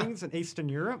abandoned buildings in Eastern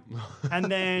Europe, and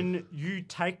then you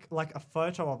take like a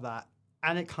photo of that,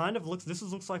 and it kind of looks.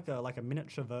 Looks like a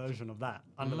miniature version of that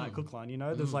under that cook line. You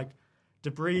know, there's like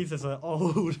debris. There's an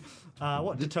old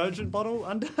detergent bottle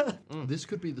under. This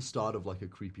could be the start of like a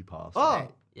creepypasta. Oh,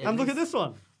 Yeah, and look at this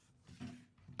one.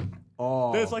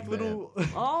 Oh, There's like man. little.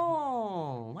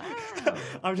 Oh, wow.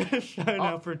 I'm just showing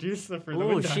our producer through the Ooh,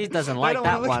 window. she doesn't They like don't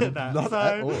that wanna look one. at that. Not So,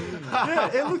 at all.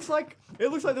 yeah, it looks like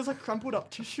there's like crumpled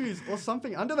up tissues or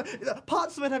something under the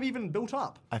parts of it have even built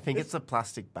up. I think it's a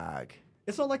plastic bag.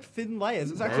 It's not like thin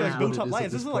layers. It's actually That's like built what up it is at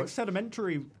layers. This this is like point.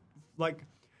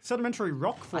 sedimentary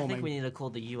rock I forming. think we need to call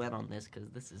the UN on this because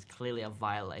this is clearly a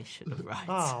violation of rights.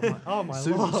 Oh my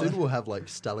Soon lord! we'll have like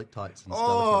stalactites and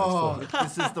Oh,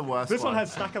 stalagmites. this is the worst This one one.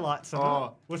 has stachylites in it.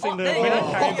 Oh. We're seeing the there you many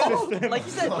go. cave Oh, system. like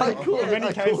you said, Many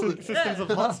I cave call it- systems of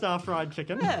hot star fried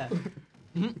chicken. yeah.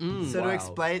 So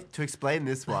Wow. to explain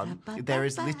this one, there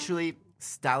is literally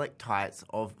stalactites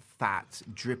of fat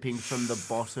dripping from the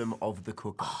bottom of the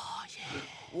cooker.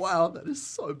 Wow, that is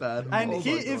so bad. And Oh my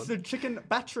here is God. the chicken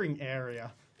battering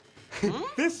area.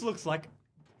 This looks like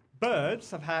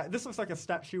birds have had. This looks like a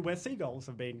statue where seagulls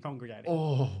have been congregating.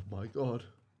 Oh my God.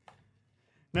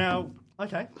 Now,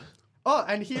 okay. Oh,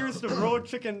 and here is the raw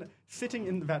chicken sitting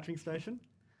in the battering station in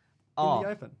Oh, the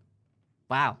open.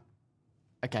 wow.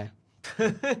 Okay.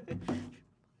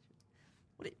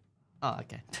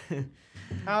 Okay.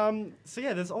 So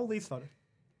yeah, there's all these photos.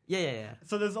 yeah.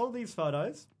 So there's all these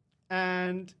photos,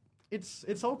 and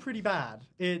it's all pretty bad.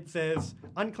 It says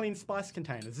unclean spice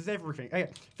containers. There's everything. Okay,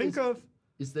 think of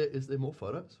Is there more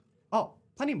photos?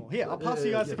 plenty more. Here, I'll pass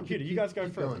you guys the yeah, computer. keep- You guys go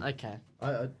keep first. going. Okay.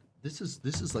 This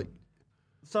is like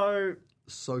So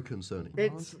so concerning.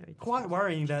 it's Voluntary quite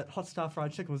worrying that Hot Star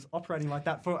Fried Chicken was operating like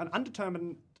that for an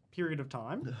undetermined period of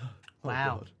time. Oh,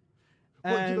 Wow. God.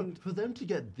 Well, you know, And for them to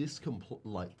get this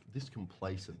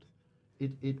complacent,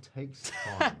 it takes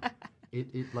time.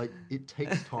 it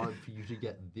takes time for you to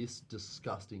get this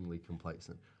disgustingly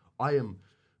complacent.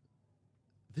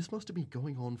 This must have been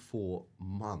going on for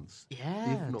months,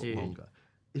 Yeah, if not dude. longer.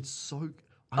 It's so.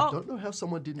 I Oh. don't know how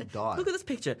someone didn't die. Look at this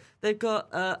picture. They've got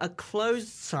a closed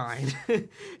sign,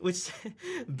 which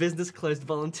business closed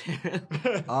voluntarily.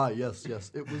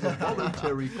 Yes. It was a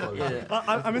voluntary closure.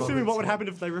 I'm assuming what would happen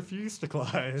if they refused to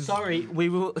close. Sorry, we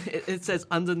will. It says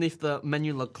underneath the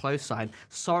menu log close sign.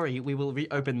 Sorry, we will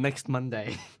reopen next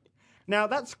Monday. Now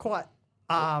that's quite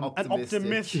an Optimistic.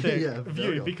 optimistic Yeah, very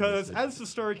view because optimistic. as the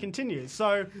story continues,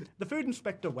 so the food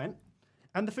inspector went,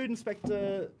 and the food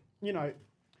inspector,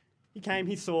 he came,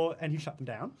 he saw, and he shut them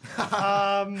down.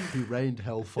 He rained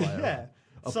hellfire Yeah.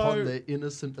 upon So- their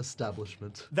innocent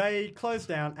establishment. They closed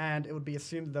down, and it would be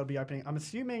assumed that they'll be opening. I'm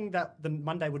assuming that the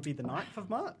Monday would be the 9th of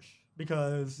March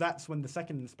because that's when the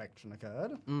second inspection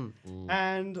occurred.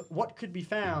 And what could be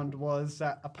found was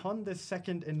that upon this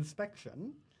second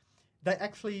inspection, they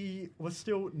actually were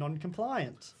still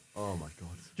non-compliant Oh my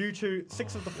God. due to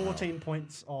 6 of the 14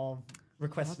 points of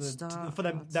requested Hot for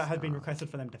them Hot that had been Star. requested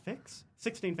for them to fix.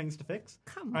 16 things to fix.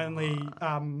 Come only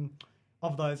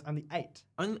of those, only 8.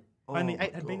 Only, Only my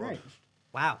 8 had been God. reached.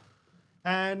 wow.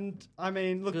 And I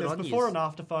mean, look, Good there's on before yous. and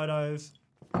after photos.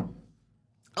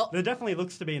 Oh. There definitely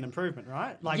looks to be an improvement,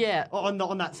 right? Like Yeah.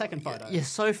 on that second photo. Yeah,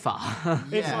 so far.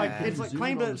 It's Yeah. like Zoom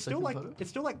clean, on but the it's still second like photo? it's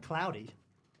still like cloudy.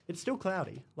 It's still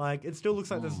cloudy. Like it still looks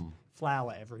like there's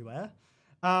flour everywhere.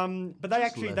 But they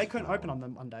Just they less couldn't flour. open on the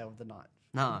Monday of the night.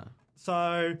 No.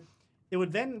 So it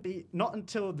would then be not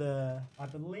until I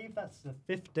believe that's the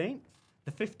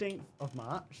 15th of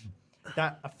March,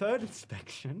 that a third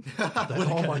inspection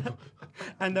Oh my God.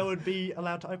 and they would be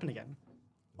allowed to open again.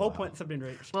 All points have been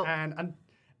reached, Well-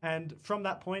 and from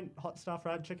that point, Hot Star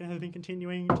Fried Chicken has been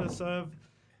continuing to serve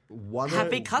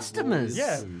Happy customers.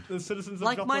 Yeah, the citizens of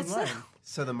Like Joplin myself. Lane.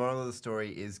 So the moral of the story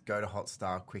is go to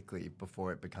Hotstar quickly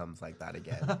before it becomes like that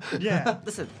again. Yeah.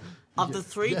 Listen, of the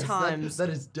three Yes, times... that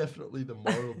is definitely the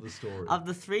moral of the story. Of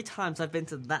the 3 times I've been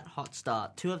to that hot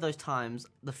start, 2 of those times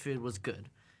the food was good.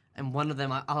 And one of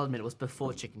them, I'll admit, it was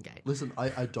before Chickengate. Listen,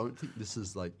 I don't think this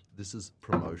is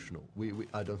promotional.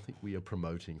 I don't think we are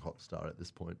promoting Hotstar at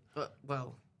this point.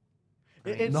 Well,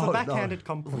 It's No, a backhanded no.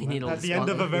 compliment we need all at the the end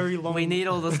of a sponsors. very long... We need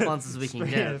all the sponsors we can stream-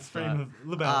 get. stream of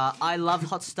libel. I love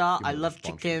Hotstar. Give I me love the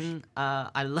sponsors. chicken.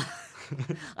 I love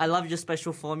I love your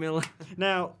special formula.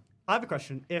 Now, I have a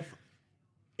question.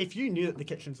 If you knew that the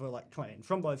kitchens were like clean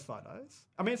from those photos,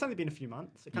 I mean, it's only been a few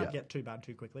months. It can't Yeah. get too bad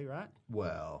too quickly, right?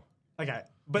 Well, Okay,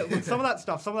 but look, some of that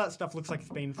stuff looks like it's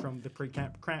been from the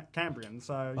pre-Cambrian.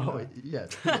 So you know, yeah,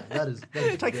 that is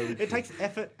it very true. takes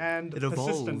effort and It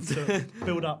persistence evolved. to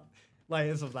build up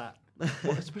layers of that.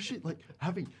 Well, especially like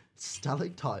having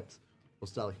stalactites or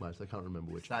stalagmites. I can't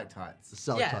remember which. Stalactites.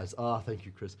 Stalactites. Ah, thank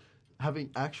you, Chris.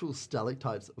 Having actual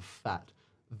stalactites of fat.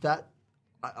 That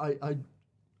I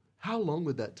how long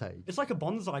would that take? It's like a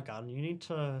bonsai garden. You need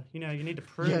to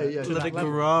prune Yeah, it yeah. to Let that it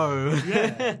level. grow.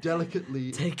 Yeah.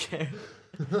 Delicately. Take care.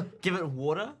 Give it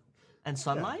water and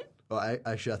sunlight. Oh,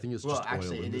 actually, I think it's Well, just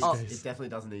actually, oil it, in is, this it case. definitely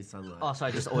doesn't need sunlight. Oh,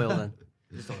 sorry, just oil then.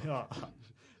 Just oil. Oh.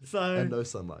 So And no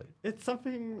sunlight. it's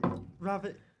something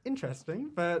rather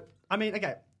interesting. But I mean,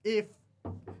 okay, if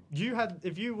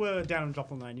you were down in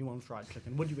Joplin Lane, you wanted fried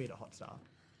chicken, would you eat a Hotstar?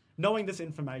 Knowing this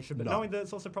information, but No. knowing that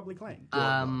it's also probably clean.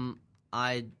 To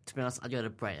be honest, I'd go to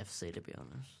Bray FC, to be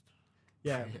honest.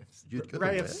 Yeah. You'd go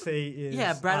Ray there? FC is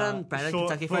Yeah, Braddon short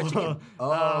Kentucky Fried for, Chicken.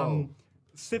 Oh.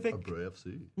 Civic A Bray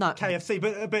FC. No, KFC,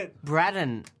 but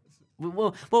Braddon.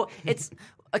 Well, it's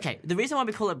okay. The reason why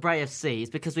we call it Bray FC is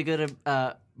because we go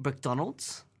to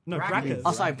McDonald's. no, Brackers. Brackers.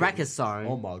 Oh, sorry, Brackers. Sorry.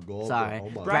 Oh my god. Sorry. Oh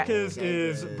my Brackers god.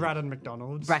 is Brackers. Braddon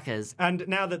McDonald's. Brackers. And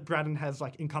now that Braddon has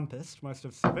like encompassed most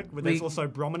of Civic, there's also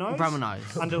Bromino's.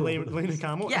 Bromino's. Under Lena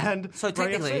Carmel. Yeah. And So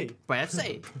Bray technically, FC. Bray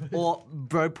FC or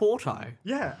Bro Porto.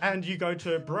 Yeah, and you go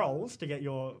to Brolls to get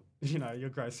your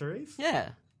groceries. Yeah.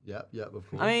 Yeah, of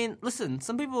course. I mean, listen.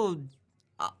 Some people.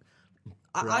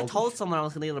 I told someone I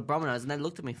was going to get a Bromino's, and they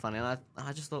looked at me funny, and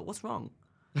I just thought, what's wrong?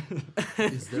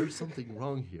 Is there something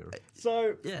wrong here?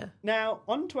 So Yeah. now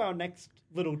on to our next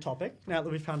little topic. Now that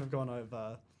we've kind of gone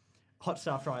over hot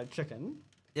star fried chicken,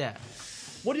 Yeah.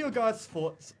 what are your guys'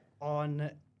 thoughts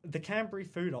on the Canberra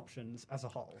food options as a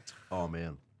whole? Oh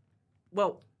man,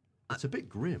 Well, it's a bit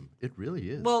grim. It really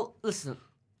is. listen.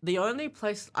 The only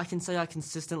place I can say I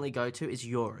consistently go to is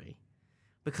Yori,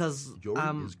 because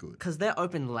Yori is good. because they're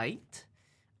open late,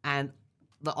 and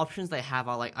the options they have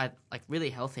are like really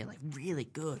healthy and like really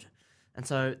good, and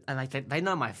they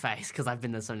know my face because I've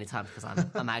been there so many times because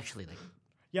I'm actually like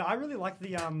Yeah, I really like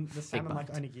the salmon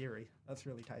like bite. onigiri. That's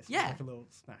really tasty. Yeah. Like a little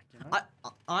snack, you know?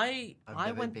 I I've I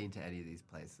never went. been to any of these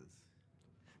places.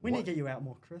 We need What? to get you out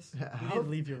more, Chris. Yeah, We how- need to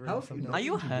leave your room how have you sometime. not Are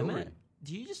you a been to Yori? hermit?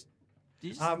 Do you just?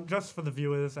 Just for the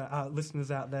viewers, listeners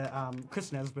out there,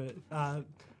 Chris Nesbitt,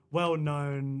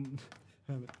 well-known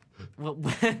hermit.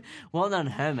 Well-known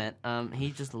hermit.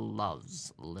 He just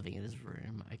loves living in his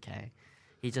room. Okay,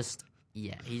 he just.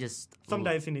 Some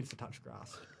days he needs to touch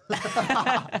grass.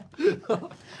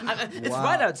 It's Wow.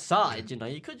 right outside. You know,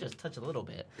 you could just touch a little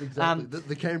bit. exactly.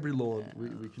 The Canberra lawn,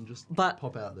 we can just but-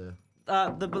 pop out there.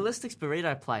 The Ballistics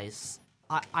Burrito place.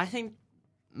 I think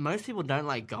most people don't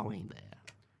like going there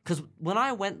because when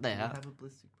I went there, Have a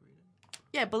ballistic burrito.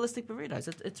 yeah, Ballistic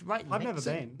Burritos. It's right. I've next-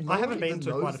 never been. No I haven't one been even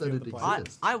to quite a knows few that of the it places.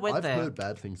 exists. I went I've there. heard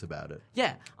bad things about it.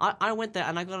 Yeah, I went there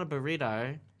and I got a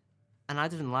burrito, and I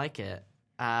didn't like it.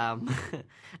 And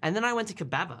then I went to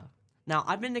Kebaba. Now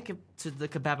I've been to the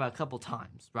Kebaba a couple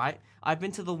times, right? I've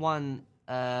been to the one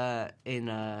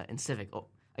in Civic, or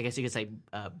I guess you could say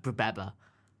Brababa.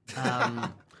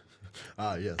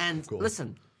 Yes, And of course.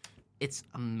 listen, it's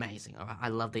amazing. All right? I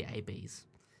love the ABs.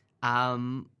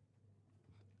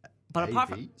 But apart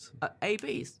from ABs?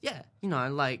 ABs, yeah, you know,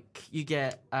 like you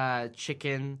get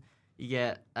chicken, you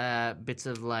get bits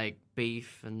of like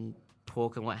beef and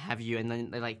pork and what have you, and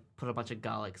then they like put a bunch of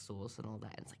garlic sauce and all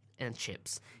that, and, it's like, and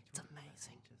chips. It's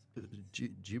amazing.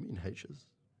 Do you mean H's?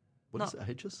 What No, is it?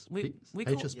 H's? we Ps? call-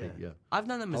 HSP, yeah. I've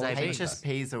known them as ABs.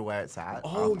 HSPs are where it's at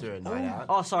Oh, after a night out.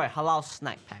 Oh, sorry, halal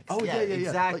snack packs. Oh, yeah.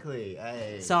 exactly.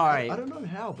 Hey. Sorry. I don't know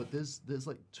how, but there's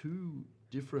like two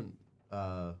different.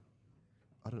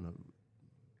 I don't know.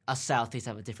 Us Southeast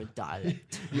have a different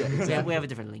dialect. Yeah, exactly. we have a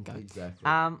different lingo. Exactly.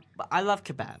 But I love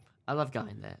kebab. I love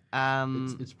going there.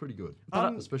 It's pretty good,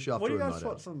 Um, especially after What are a you guys' night out.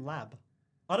 thoughts on Lab?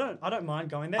 I don't mind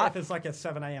going there if it's like a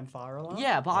 7 a.m. fire alarm.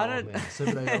 Yeah, but I Oh, don't. man.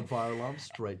 7 a.m. fire alarm,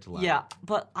 straight to lab. Yeah,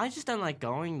 but I just don't like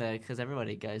going there because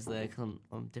everybody goes there because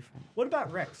I'm different. What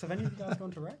about Rex? Have any of you guys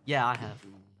gone to Rex? Yeah, I have.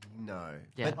 No.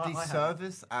 Yeah. But the I have.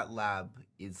 service at lab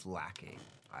is lacking,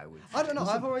 I would say. I don't know.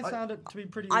 I've always found it to be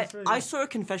pretty. I saw a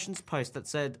confessions post that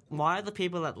said, "Why are the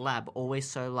people at lab always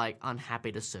so like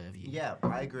unhappy to serve you? Yeah,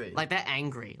 I agree. Like they're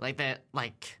angry. Like they're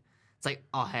like, it's like,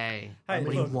 oh hey, Hey,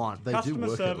 what do you look, want?" They do customer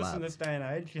work at service lab. in this day and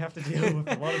age, you have to deal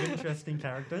with a lot of interesting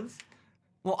characters.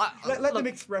 Well, Let look, them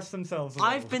express themselves. A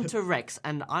I've little. been to Rex,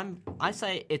 and I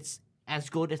say it's as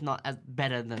good, if not as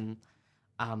better than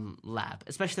lab.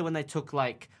 Especially when they took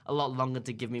like a lot longer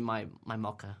to give me my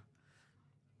mocha.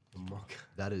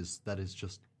 That is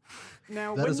just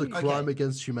Now, that when is a you- crime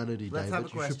against humanity, Let's have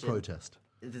David. a You should question. protest.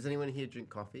 Does anyone here drink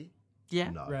coffee? Yeah.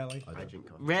 No, Rarely. I I don't. drink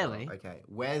coffee. Rarely? Oh, okay.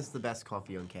 Where's the best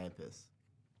coffee on campus?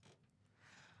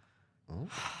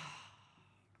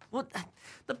 Well,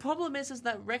 the problem is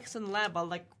that Rex and lab are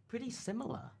like pretty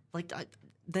similar. Like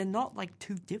they're not like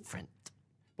too different.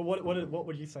 But what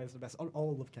would you say is the best on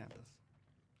all of campus?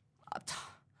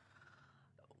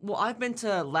 Well, I've been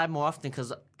to lab more often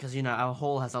because you know our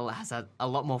hall has a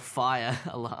lot more fire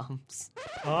alarms.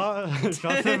 Oh,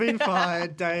 shots have been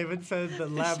fired. David said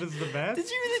that lab is the best. Did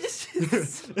you really just?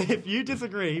 If you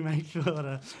disagree, make sure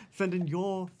to send in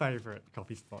your favourite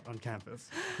coffee spot on campus.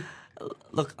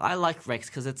 Look, I like Rex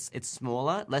because it's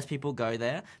smaller. Less people go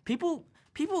there. People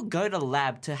go to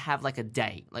lab to have like a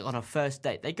date, like on a first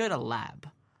date. They go to lab,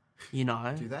 you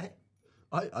know. Do they?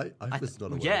 I was not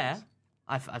aware. of Yeah, this.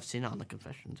 I've seen it on the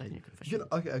confessions. On your confessions. You know,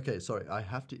 okay, sorry. I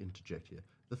have to interject here.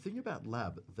 The thing about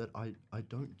lab that I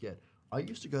don't get. I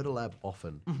used to go to lab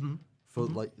often for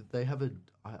like they have a.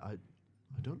 I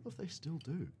don't know if they still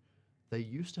do. They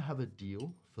used to have a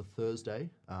deal for Thursday,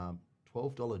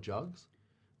 $12 jugs.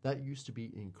 That used to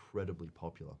be incredibly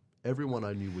popular. Everyone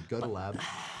I knew would go to lab.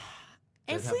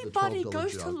 they'd have the Everybody $12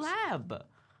 goes to jugs. lab.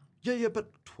 Yeah,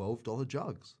 but $12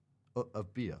 jugs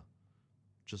of beer,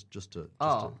 just to.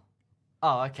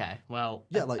 Oh, okay. Well,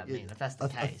 Yeah, like I mean, if that's the a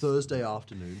case. Thursday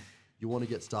afternoon, you want to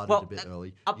get started Well, a bit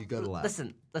early. You go to lab.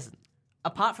 Listen.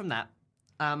 Apart from that,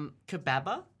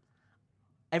 kebaba.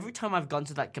 Every time I've gone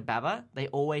to that kebaba, they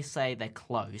always say they're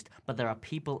closed, but there are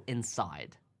people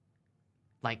inside.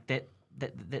 Like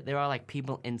there are like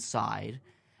people inside,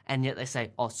 and yet they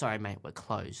say, "Oh, sorry, mate, we're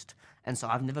closed." And so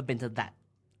I've never been to that.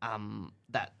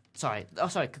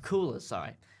 Kakula's.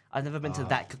 Sorry, I've never been to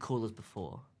that Kakula's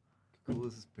before.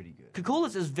 Coolers is pretty good.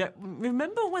 Kakula's is very.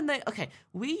 Remember when they? Okay,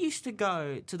 we used to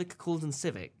go to the Kakula's in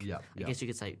Civic. Yeah. I guess you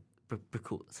could say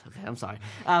Kakula's. Okay, I'm sorry.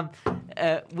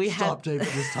 We Stop, David.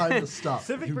 It's time to stop.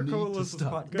 Civic You need to Coolers was stop.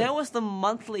 quite good. There was the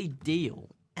monthly deal,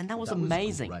 and that was That was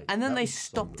amazing. great. And then That they was so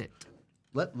stopped good.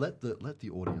 it. Let the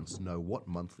audience know what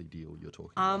monthly deal you're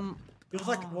talking about. It was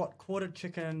like what, quarter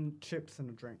chicken, chips, and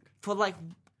a drink. For like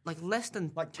less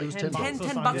than Like It was 10 $10. bucks or 10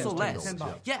 something. bucks or Yeah, less. 10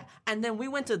 bucks. Yeah, and then we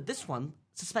went to this one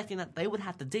suspecting that they would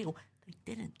have the deal. They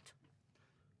didn't.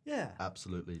 Yeah.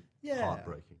 Absolutely Yeah.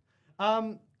 heartbreaking.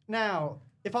 Now,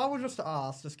 if I were just to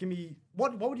ask, just give me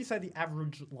what would you say the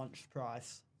average lunch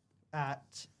price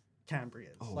at Canberra is?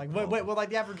 Oh, like, God. well, like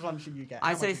the average lunch that you get.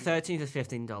 I'd how say much is it? $13 to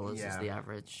 $15 is Yeah. the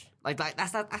average. Like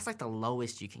that's like the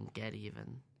lowest you can get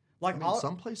even. Like, I mean,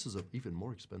 some places are even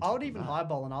more expensive. I would than even that.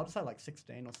 highball, and I would say like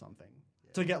 16 or something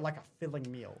to get like a filling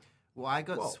meal. Well, I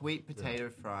got Well, sweet potato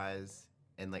fries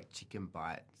and like chicken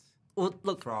bites Well,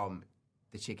 look, from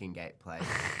the Chickengate place.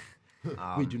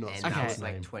 We do not And say that Okay. was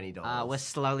like name. $20. we're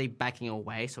slowly backing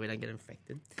away so we don't get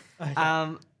infected.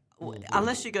 Okay.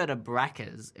 Unless you go to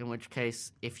Brackers, in which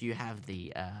case, if you have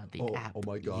the app, Oh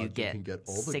my God! you get can get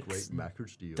all the great $6.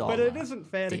 Macridge deals. But it dollar isn't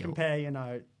fair to deal.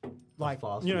 compare, like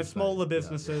fast smaller food thing, yeah.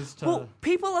 businesses to. Well,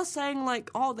 people are saying like,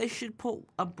 oh, they should put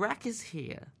a Brackers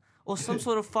here or some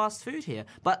sort of fast food here.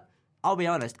 But I'll be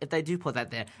honest, if they do put that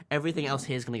there, everything else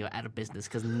here is going to go out of business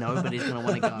because nobody's going to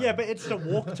want to go. Yeah, but it's the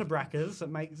walk to Brackers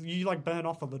that makes you like burn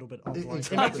off a little bit. Of, like, it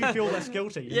Exactly. makes you feel less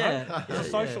guilty. You Yeah, know? It's a yeah,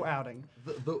 social outing.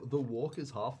 The walk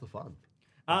is half the fun.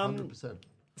 100%.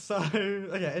 So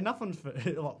okay, enough on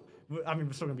food. Well, I mean,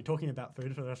 we're still going to be talking about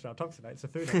food for the rest of our talks today. It's a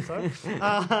food episode.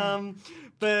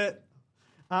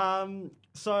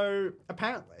 So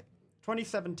apparently,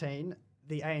 2017,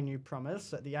 the ANU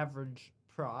promised that the average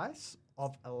price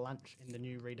of a lunch in the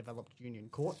new redeveloped Union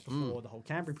Court before the whole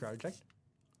Canberra project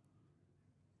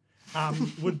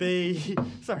would be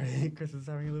sorry, Chris is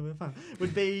having a little bit of fun.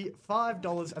 Would be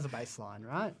 $5 as a baseline,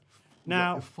 right?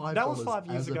 Now $5 that was 5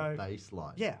 years as ago. A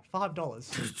baseline. Yeah,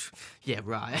 $5. Yeah,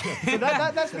 right. So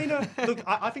that's been a look.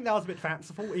 I think that was a bit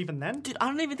fanciful even then. Dude, I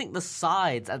don't even think the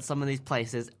sides at some of these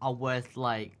places are worth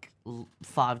like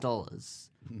 $5.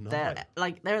 They're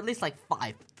at least like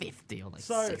 $5.50 or like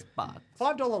So, $6.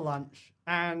 $5 lunch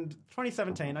and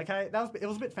 2017. Okay, it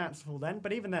was a bit fanciful then,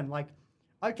 but even then, like,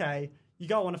 okay, you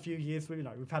go on a few years. We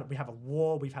have a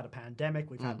war, we've had a pandemic,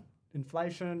 we've had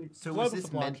inflation. So global was this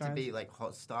supply meant to chains. be like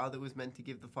Hot Star that was meant to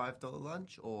give the $5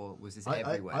 lunch, or was this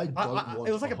everywhere? I don't want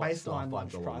It was like a Hot Star baseline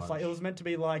lunch $5 price. Like it was meant to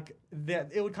be like that.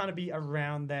 It would kind of be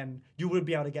around then. You would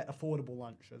be able to get affordable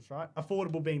lunches, right?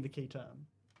 Affordable being the key term.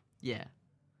 Yeah.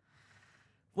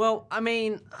 Well, I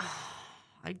mean,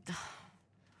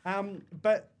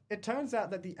 But it turns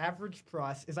out that the average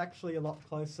price is actually a lot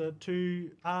closer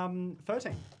to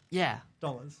 $13 yeah.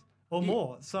 or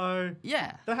more. So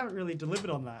Yeah. they haven't really delivered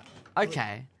on that.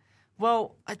 Okay.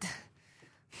 Well,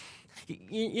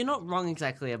 you're not wrong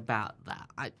exactly about that.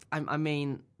 I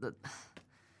mean,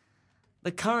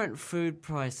 the current food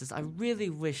prices, I really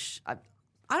wish... I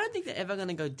don't think they're ever going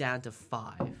to go down to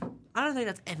 5. I don't think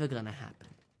that's ever going to happen.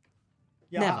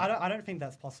 Yeah, Never. I don't think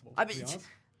that's possible. I to be mean,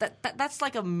 honest. that's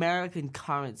like American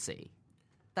currency.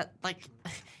 That like,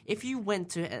 if you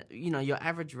went to your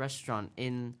average restaurant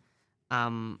in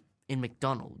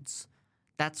McDonald's,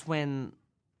 that's when,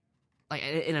 like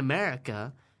in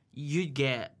America, you'd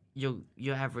get your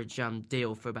average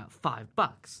deal for about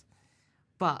 $5,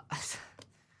 but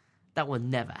that will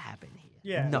never happen here.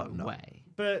 Yeah. no way.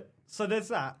 But so there's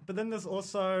that. But then there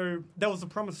was a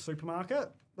Promise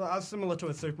supermarket, similar to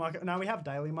a supermarket. Now we have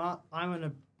Daily Mart. I'm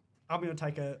gonna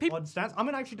take a odd stance. I'm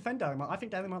gonna actually defend Daily Mart. I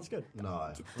think Daily Mart's good.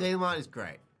 No. Daily Mart is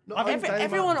great. No, I think Daily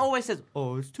Everyone Mart- always says,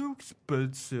 "Oh, it's too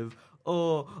expensive."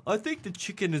 Oh, I think the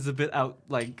chicken is a bit raw.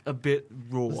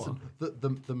 Listen,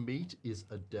 the meat is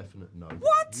a definite no.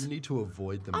 What? You need to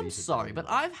avoid the meat. I'm at sorry, Daily but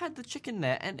Mart. I've had the chicken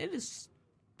there, and it is,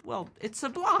 well, it's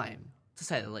sublime, to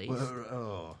say the least.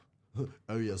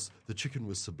 Oh yes, the chicken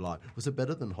was sublime. Was it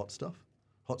better than Hot Stuff?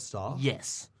 Hot Star?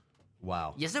 Yes.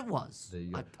 Wow. Yes, it was. There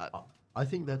you go. I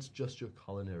think that's just your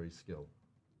culinary skill.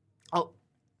 Oh,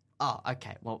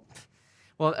 okay. Well,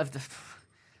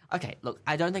 okay, look,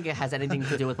 I don't think it has anything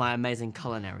to do with my amazing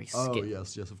culinary skill. Oh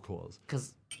yes, of course.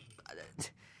 Because,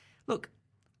 look,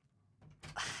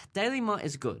 Daily Mart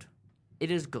is good.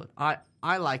 It is good. I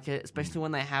like it, especially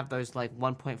when they have those like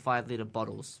 1.5 litre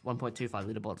bottles, 1.25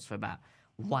 litre bottles for about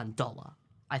 $1.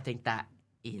 I think that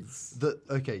is...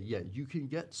 You can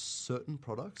get certain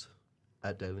products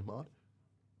at Daily Mart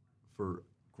for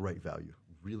great value,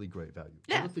 really great value.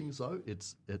 Yeah. Other things though,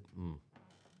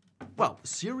 Well,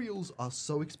 cereals are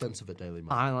so expensive at Daily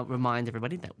Mart. I'll remind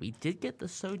everybody that we did get the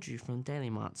soju from Daily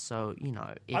Mart, so,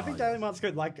 I think Daily Mart's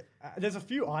good. Like, there's a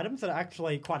few items that are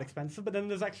actually quite expensive, but then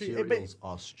there's actually... Cereals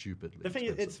are stupidly The thing is,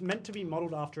 expensive. it's meant to be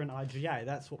modelled after an IGA.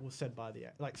 That's what was said by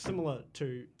similar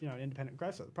to, independent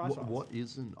grocer, the price rise. What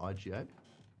is an IGA?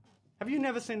 Have you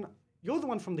never seen... You're the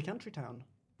one from the country town.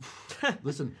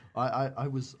 Listen, I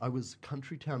was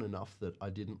country town enough that I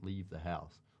didn't leave the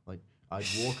house. Like, I'd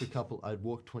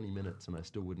walk 20 minutes and I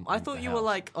still wouldn't I leave thought the you house. were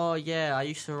like, oh yeah, I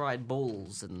used to ride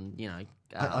bulls and,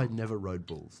 I never rode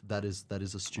bulls. That is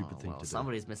a stupid thing to do.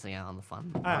 somebody's missing out on the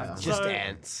fun. Just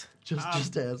ants.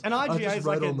 Just as an I IGA just is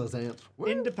rode like on an those ants.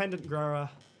 independent grower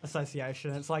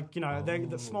association. It's like, they're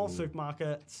the small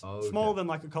supermarkets, Okay. smaller than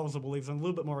like a Coles or Woolies and a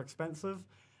little bit more expensive.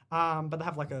 But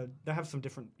they have some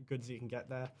different goods you can get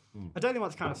there. A Daily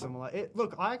Mart's kind of similar.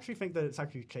 Look, I actually think that it's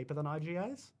actually cheaper than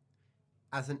IGAs.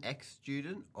 As an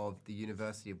ex-student of the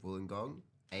University of Wollongong,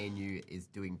 ANU is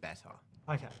doing better.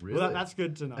 Okay, Really? well that's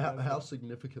good to know. How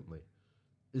significantly?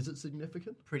 Is it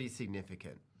significant? Pretty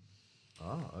significant.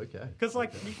 Ah, okay. Because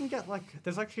you can get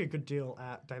there's actually a good deal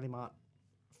at Daily Mart.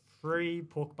 Free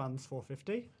pork buns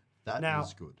 $4.50. That Now,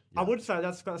 is good. I Yeah. would say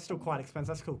that's still quite expensive.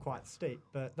 That's still quite steep,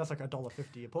 but that's like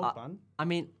 $1.50 a pork bun. I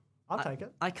mean... I'll take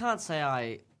it. I can't say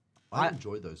I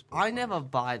enjoy those. pork I buns. never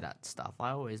buy that stuff. I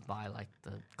always buy like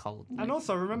the cold. And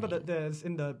also remember that there's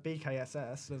in the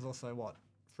BKSS. There's also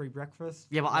free breakfast.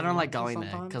 Yeah, but I don't like lunch going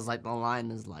there sometimes. because like the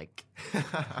line is like.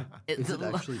 Is it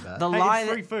actually bad? The Hey, it's line,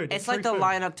 free food. It's It's like free the food.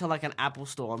 line up to like an Apple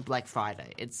store on Black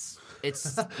Friday. It's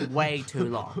way too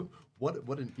long. What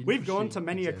an We've gone interesting to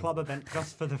many a example. club event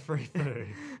just for the free food.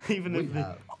 Even We if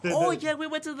have. Oh yeah, we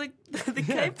went to the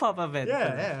K-pop event. for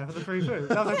that. yeah, for the free food.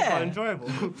 That was Yeah. quite enjoyable.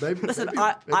 Maybe, Listen,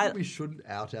 maybe we shouldn't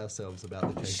out ourselves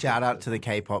about the cake. Shout out to the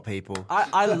K-pop people.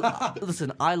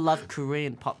 Listen, I love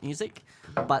Korean pop music,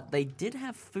 but they did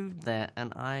have food there,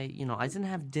 and I didn't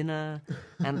have dinner,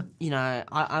 and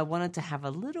I wanted to have a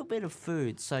little bit of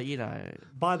food, so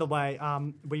By the way,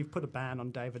 we've put a ban on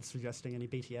David suggesting any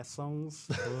BTS songs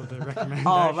for the recommendation.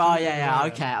 Oh, right, yeah,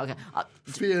 okay.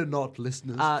 Fear not,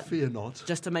 listeners. Fear not.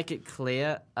 Just to make it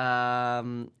clear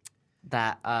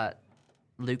that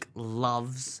Luke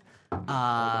loves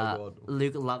God.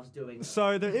 Luke loves doing.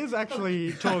 So there is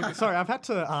actually talk. Sorry, I've had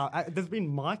to. There's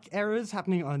been mic errors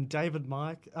happening on David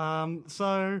Mike.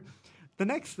 So the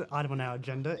next item on our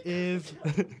agenda is.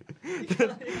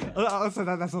 Also,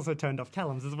 that's also turned off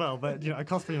Callum's as well, but a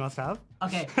costume you must have.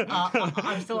 Okay,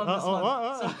 I'm still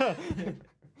on this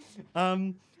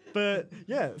one. But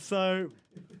yeah, so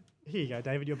here you go,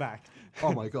 David. You're back.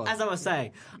 Oh my God. As I was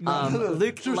saying, no,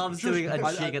 Luke just- loves just- doing a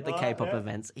I- jig at the K-pop yeah.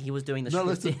 events. He was doing the No,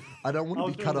 shifty. listen. I don't I want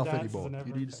was to be cut doing off the dances anymore. and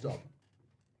You need to stop.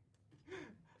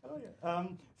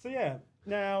 So yeah,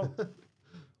 now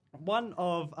one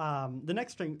of the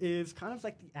next thing is kind of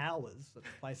like the hours that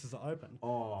places are open.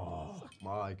 Oh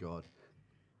my God.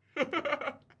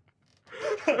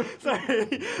 Sorry,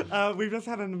 we've just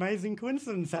had an amazing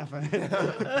coincidence happen.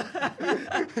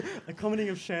 A comedy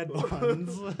of shared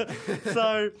bonds.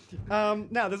 So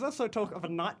now there's also talk of a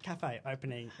night cafe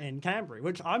opening in Canberra,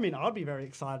 which I mean I'd be very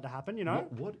excited to happen.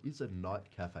 What is a night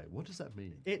cafe? What does that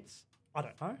mean? It's I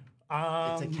don't know.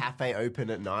 It's a cafe open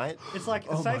at night. It's like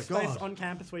a Oh my safe space God. on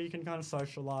campus where you can kind of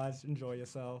socialise, enjoy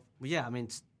yourself. Well, yeah, I mean,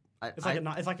 It's like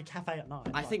it's like a cafe at night.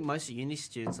 I Like, think most uni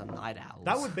students are night owls.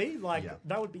 that would be like Yeah.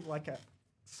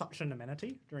 such an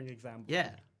amenity during the exam.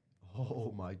 Yeah,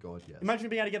 Oh my God, yes. Imagine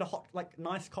being able to get a hot,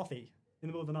 nice coffee in the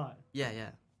middle of the night.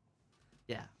 yeah.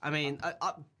 I mean,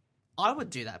 I would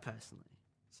do that personally.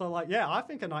 So, I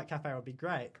think a night cafe would be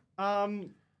great.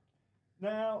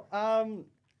 Now,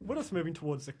 we're just moving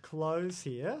towards the close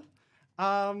here.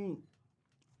 And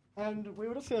we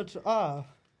were just going to...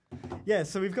 yeah,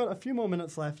 so we've got a few more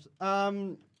minutes left.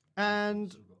 And... We've got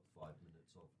 5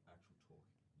 minutes of actual talk,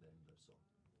 then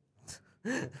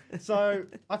the song. So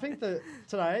I think that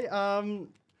today, so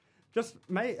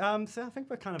I think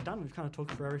we're kind of done. We've kind of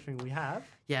talked through everything we have.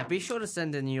 Yeah, be sure to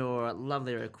send in your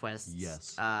lovely requests.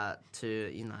 Yes.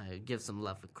 To give some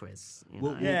love for Chris.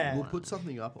 We'll put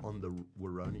something up on the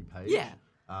Waroni page. Yeah.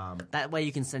 That way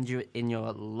you can send you in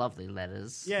your lovely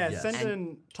letters. Yeah, Yes. send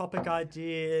in topic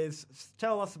ideas.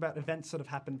 Tell us about events that have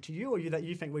happened to you or that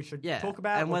you think we should talk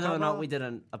about. And whether or not cover. we did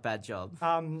a bad job.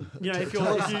 If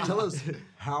Tell us, you tell us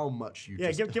how much you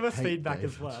just give us hate feedback Dave.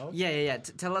 as well. Yeah.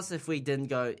 Tell us if we didn't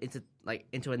go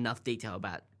into enough detail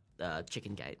about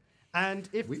Chickengate. And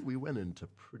if We went into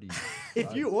pretty...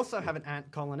 if you also have an ant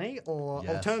colony, or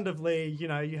Yes. alternatively,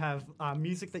 you have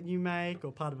music that you make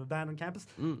or part of a band on campus,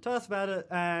 tell us about it,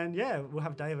 and we'll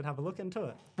have David have a look into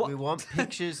it. We want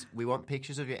pictures. We want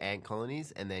pictures of your ant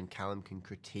colonies, and then Callum can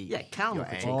critique. Yeah, Callum your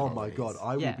will ant critique. Oh my God,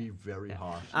 I Yeah. will be very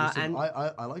harsh. And- Listen,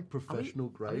 I like professional Are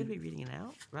we going to grade. be reading it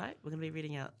out, right? We're going to be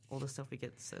reading out all the stuff we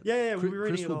get sent. Yeah, we'll be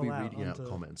Chris reading it will all be out reading out onto-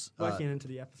 comments. working into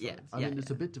the episodes. Yeah. I mean,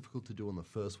 it's a bit difficult to do on the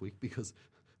first week because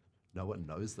no one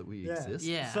knows that we exist.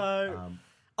 Yeah. So,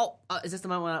 Is this the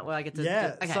moment where I get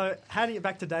to... Okay. so handing it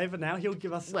back to David now, he'll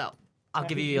give us... Well, I'll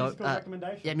give his you your musical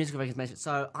recommendation. Yeah, musical recommendation.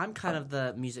 So I'm kind of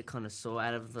the music connoisseur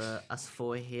out of us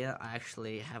four here. I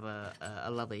actually have a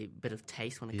lovely bit of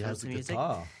taste when it He comes has to a music.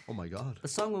 guitar. Oh my God. The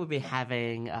song we'll be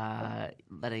having,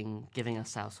 giving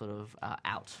us our sort of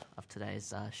out of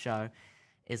today's show,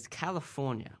 is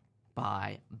 "California"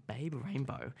 by Babe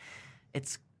Rainbow.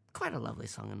 It's quite a lovely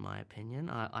song in my opinion.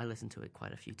 I listened to it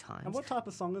quite a few times. And what type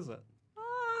of song is it?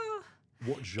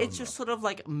 What genre? It's just sort of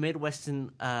like Midwestern,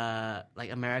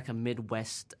 like America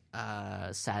Midwest,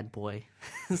 sad boy.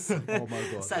 Oh my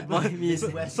God. Sad boy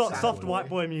music. Soft white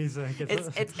boy music.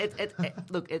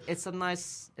 It's a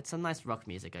nice rock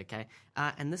music, okay?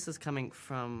 And this is coming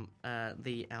from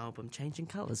the album Changing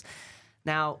Colors.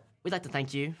 Now, we'd like to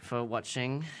thank you for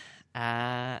watching,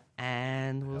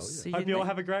 and we'll see you. Hope you all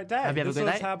have a great day. Hope you have a This great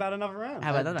was day. How about another round?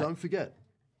 How about And that? don't forget,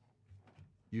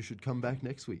 you should come back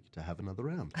next week to have another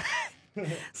round.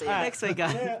 See you next week,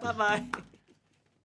 guys. Bye bye.